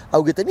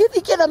augite ni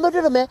ndikira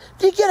murume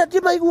ndikira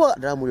timaigua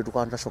ndamuri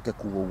tukanda coke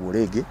kuo uguo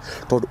ringi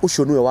tondu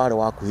ucio niwe ware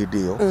waku hindi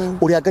iyo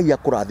uria Ngai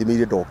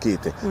akurathimire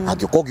ndokite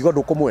angiko ngigo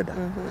ndukumwenda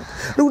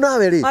riu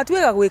nawe ri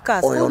atuega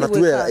gwika so ona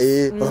tuega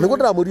niguo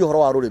ndiramuri uhoro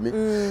wa rurimi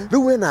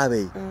riu we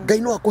nawe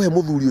Ngai no akuhe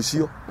muthuri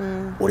ucio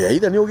uria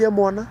ithe ni ugie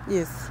mwana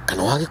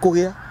kana wage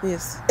kugia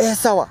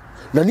sawa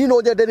na ni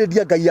no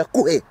nyendereria Ngai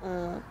akuhe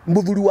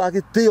muthuri wa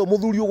gitio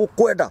muthuri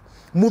ugukwenda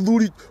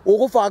muthuri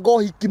ugubanga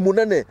uhiki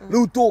munene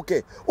riu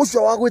tuke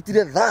ucio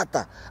wagwitire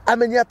Thata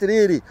amenye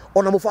atiriri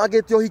ona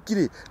mubangite uhiki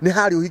ri ni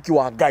hari uhiki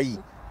wa Ngai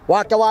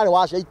wake wale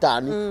wa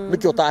shaitani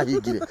nikio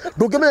tahingire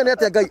ndungimenya ni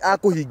atia Ngai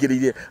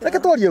akuhingiririe reke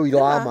twarie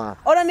wira wa ma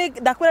ona ni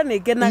ndakwira ni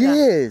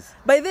ngenaga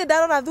by the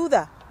ndarora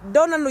thutha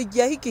ndona no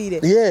ingiahikire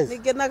ni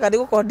ngenaga ni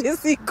gukorwo ndi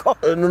siko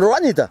no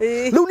ranyita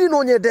riu ni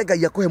no nyende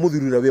Ngai akuhe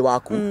muthuri uri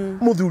waku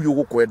muthuri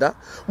ugukwenda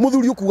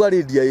muthuri ukuga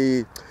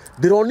rendia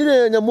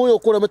ndironire nyamu yo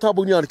kure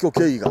mitambo-ini arikio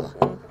kiigaga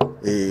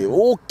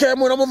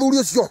ukemwe na muthuri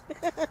ucio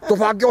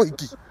tubange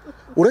uhiki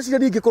ureciria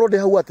ni ngikorwo ndi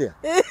hau atia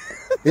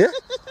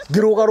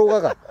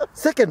ngirugarugaga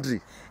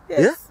secondary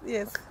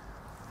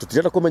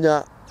tutirenda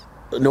kumenya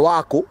ni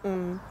waku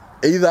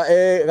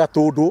either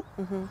gatundu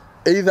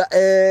either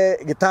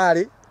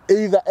gitari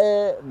either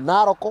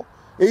Naroko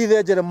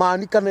either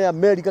Germany kana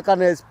America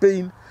kana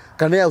Spain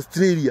kana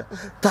Australia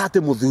tate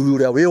muthuri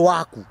uria wi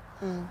waku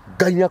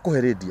Ngai ni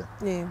akuherendia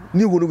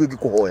ni uguo nugu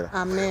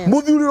ngikuhoera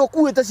muthuri ro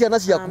kuite ciana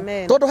ciaku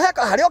tondu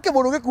heka hari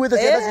okimuru gikuite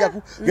ciana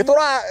ciaku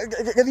gitura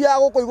githia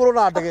guko iguru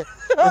na ndege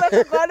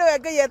kwani we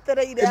Ngai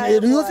etereire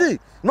riusi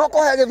no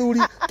kohe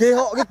githuri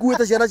kiho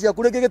gikuite ciana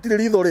ciaku ringi gitire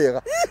ritho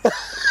riega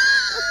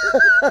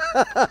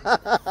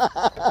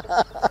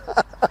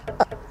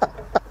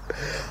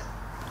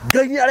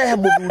Ngai ni arehe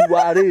muthuri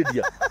wa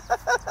rendia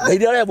Ngai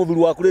ni arehe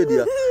muthuri wa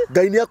kurendia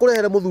Ngai ni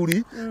akurehere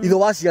muthuri itho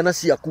wa ciana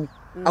ciaku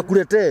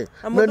akurete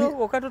mundu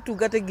goka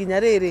tutungate nginya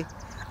riri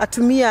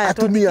atumia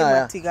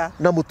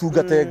na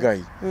mutungate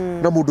Ngai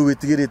na mundu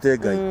witigirite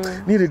Ngai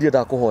ni rindi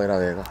ndakuhoera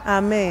wega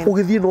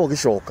ugithie no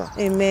gicoka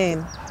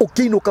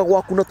ukiinuka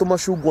gwaku na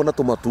tumacungwa na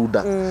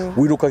tumatunda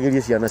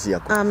winukagirie ciana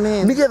ciaku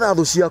nigetha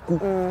thu ciaku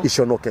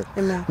iconoke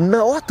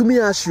na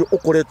atumia acio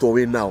ukoretwo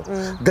wi nao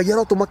Ngai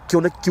arotuma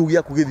kione kiu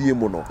giaku githie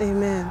muno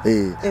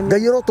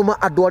Ngai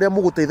arotuma andu aria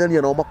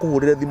muguteithania nao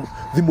makuhurire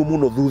thimu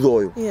muno thutha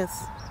uyu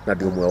na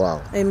ndio mwe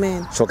wao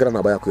cokera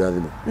namba yaku ya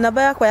thimu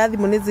namba yakwa ya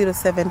thimu ni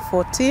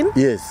 0714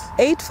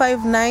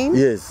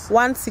 859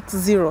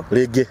 160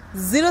 ringi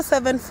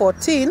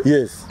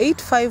 0714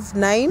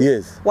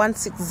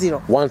 859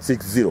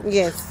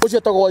 160 ucio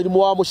tago wa irimu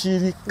wa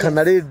muciri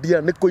kana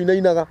rendia ni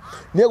kuinainaga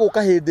ni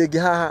eguka hindi ngi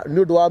haha ni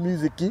undu wa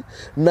music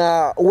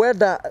na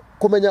wenda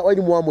kumenya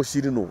Wairimu wa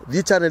Muciri no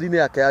thi channel ine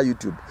yake ya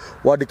YouTube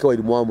wandike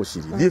Wairimu wa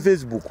Muciri thi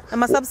Facebook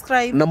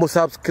na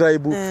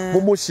subscribe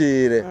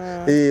mumucire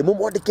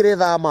mumwandikire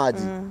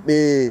thamaji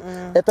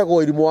etagwo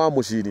Wairimu wa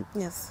Muciri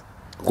yes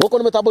goko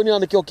ni mitambo ni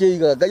nikio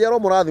kiiga Ngai aro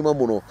murathima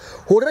muno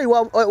hurirai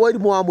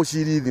Wairimu wa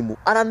Muciri thimu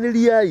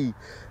araniriai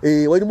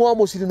Wairimu wa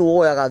Muciri no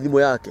woyaga thimu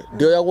yake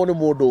ndioyagwo ni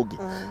mundu ungi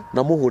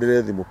na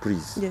muhurire thimu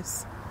please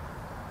yes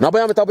namba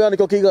ya mitambo ya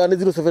nikio kiiga ni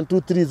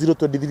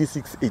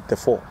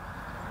 0723023684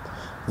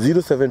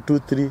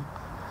 0723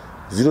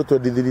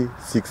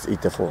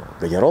 023684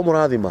 Ngai aro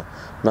murathima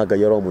na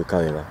Ngai aro mwika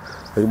wega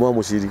Wairimu wa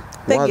Muciri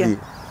wathi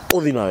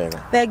uthina wega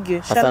thank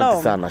you shalom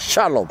asante sana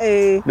shalom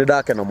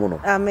nidakena muno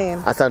amen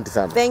asante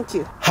sana thank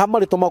you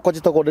hamari to makwa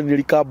jitagwo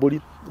Daniel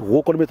Kamburi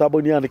guko ni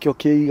mitambo ni ya nikio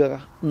kiigaga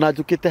na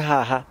njukite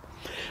haha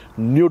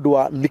ni undu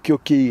wa nikio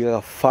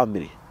kiigaga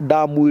family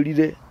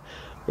ndamwirire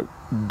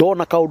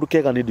ndona kaundu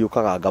kega ni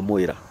ndiukaga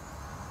ngamwira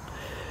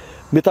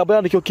mitambo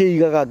ya nikio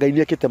kiigaga Ngai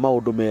ni akite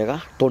maundu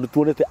mega tondu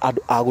tuonete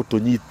andu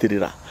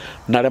agutunyitirira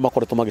na aria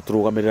makoretwo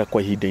magiturugamirira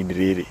kwa ihinda-ini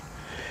riri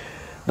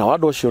na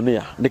wadu ucio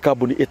ni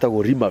kambuni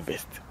etagwo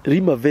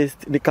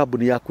Rimavest ni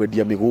kambuni ya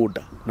kwendia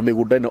migunda na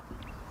migunda ino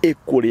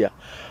ikuria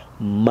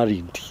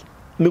Marindi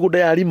migunda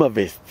ya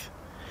Rimavest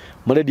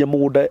marendia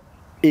mugunda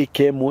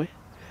eka imwe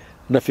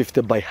na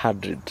 50 by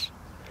 100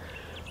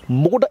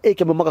 mugunda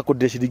eka imwe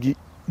magakundia ciringi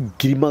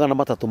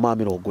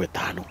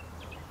 350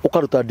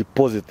 ukaruta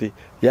deposit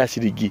ya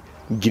ciringi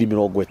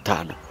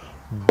 50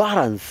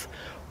 balance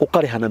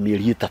ukarihana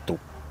mieri 3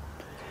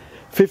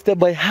 50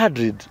 by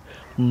 100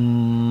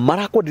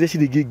 marakondire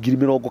ciringi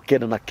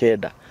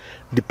 99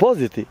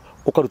 deposit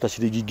ukaruta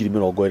ciringi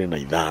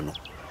 25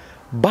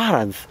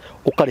 balance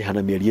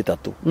ukarihana mieri 3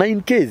 na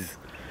in case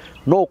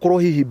no ukorwo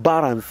hihi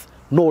balance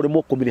no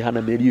urimo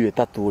kumirihana mieri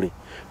 3 ri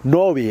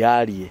no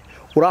wiarie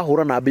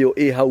urahura na mbeo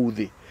hau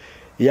thi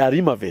ya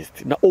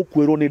Rimavest na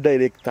ukwirwo ni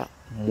director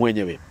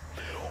mwenyewe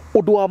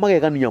undu wa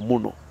magegania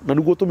muno na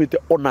niguo tumite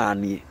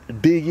onanie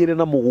ndigire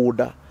na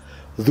mugunda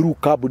through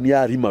kambuni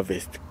ya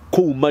Rimavest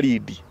kou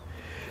Marindi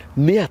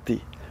ni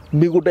ati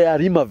migunda ya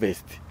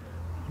Rimavest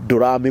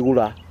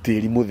nduramigura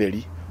tiri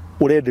mutheri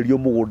urenderio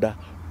mugunda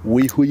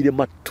wihuire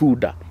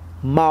matunda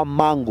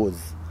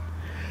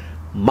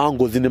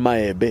mangoes ni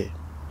maembe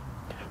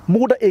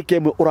mugunda eka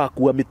imwe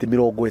urakua miti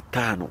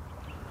 50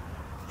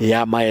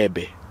 ya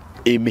maembe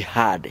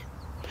imihande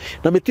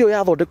na miti yo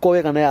yathondekwo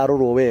wega na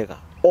yarorwo wega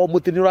o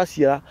muti ni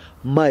uraciara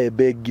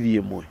maembe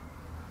 1000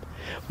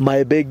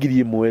 maembe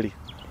 1000 ri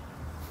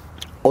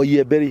o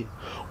iembe ri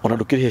ona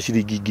ndukirihe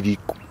ciringi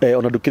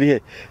ona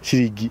ndukirihe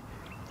ciringi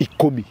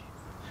 10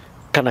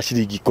 kana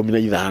ciringi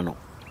 15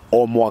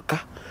 o mwaka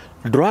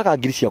nduraga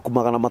ngiri ciaku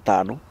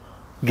 500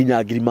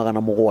 nginya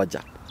 700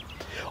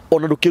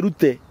 ona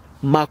ndukirute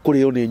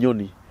makurio ni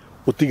nyoni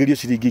utigirio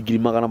ciringi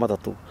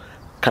 300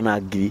 kana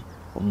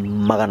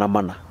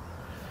 400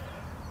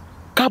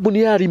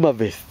 kambuni ya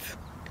Rimavest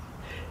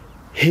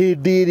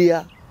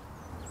hindiria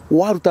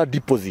waruta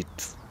deposit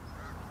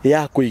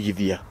ya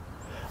kuigithia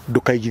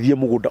ndukaigithie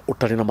mugunda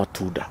utari na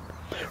matunda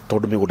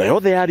tondu migunda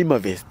yothe ya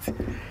Rimavest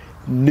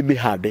ni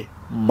mihande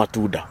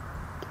matunda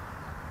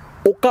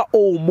uka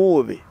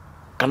umuthi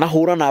kana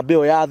hura na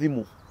mbeo ya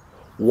thimu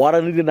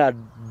waranire na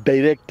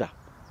director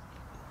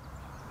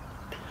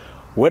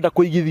wenda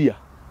kuigithia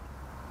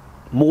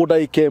mugunda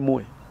eka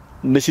imwe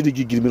ni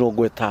ciringi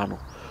 50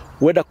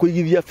 wenda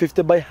kuigithia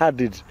 50 by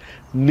 100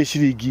 ni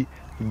ciringi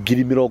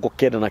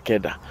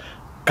 99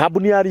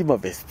 kambuni ya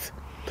Rimavest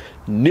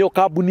niyo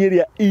kambuni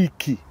iria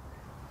iki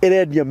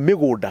irendia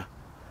migunda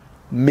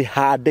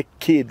mihande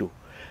kindu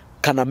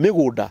kana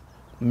migunda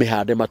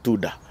mihande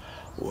matunda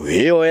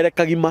wioere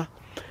kagima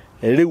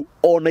riu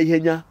ona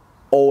ihenya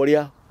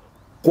oria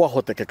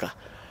kwahotekeka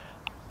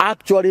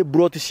actually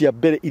brought cia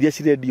mbere iria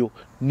cirendio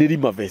ni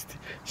Rimavest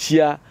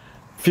cia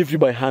 50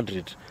 by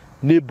 100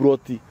 ni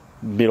brought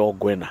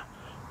 40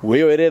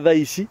 wioere tha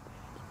ici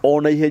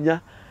ona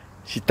ihenya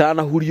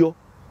citana hurio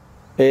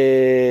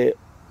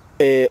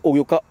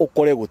ugiuka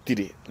ukore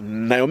gutire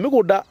nayo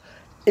migunda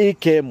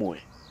eka imwe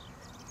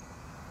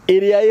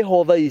iria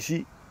ihotha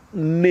ici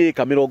ni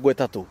eka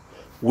 30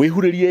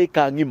 wihuririe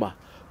eka ngima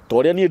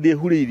toria nie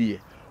ndihuririe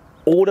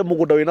ugure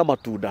mugunda wina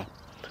matunda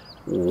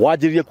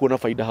wanjirie kuona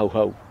faida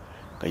hau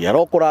Ngai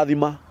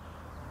arokurathima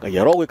Ngai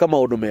arogwika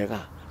maundu mega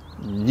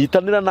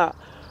nyitanira na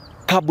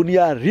kambuni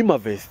ya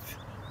Rimavest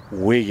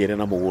wigire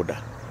na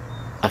mugunda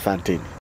asanteni.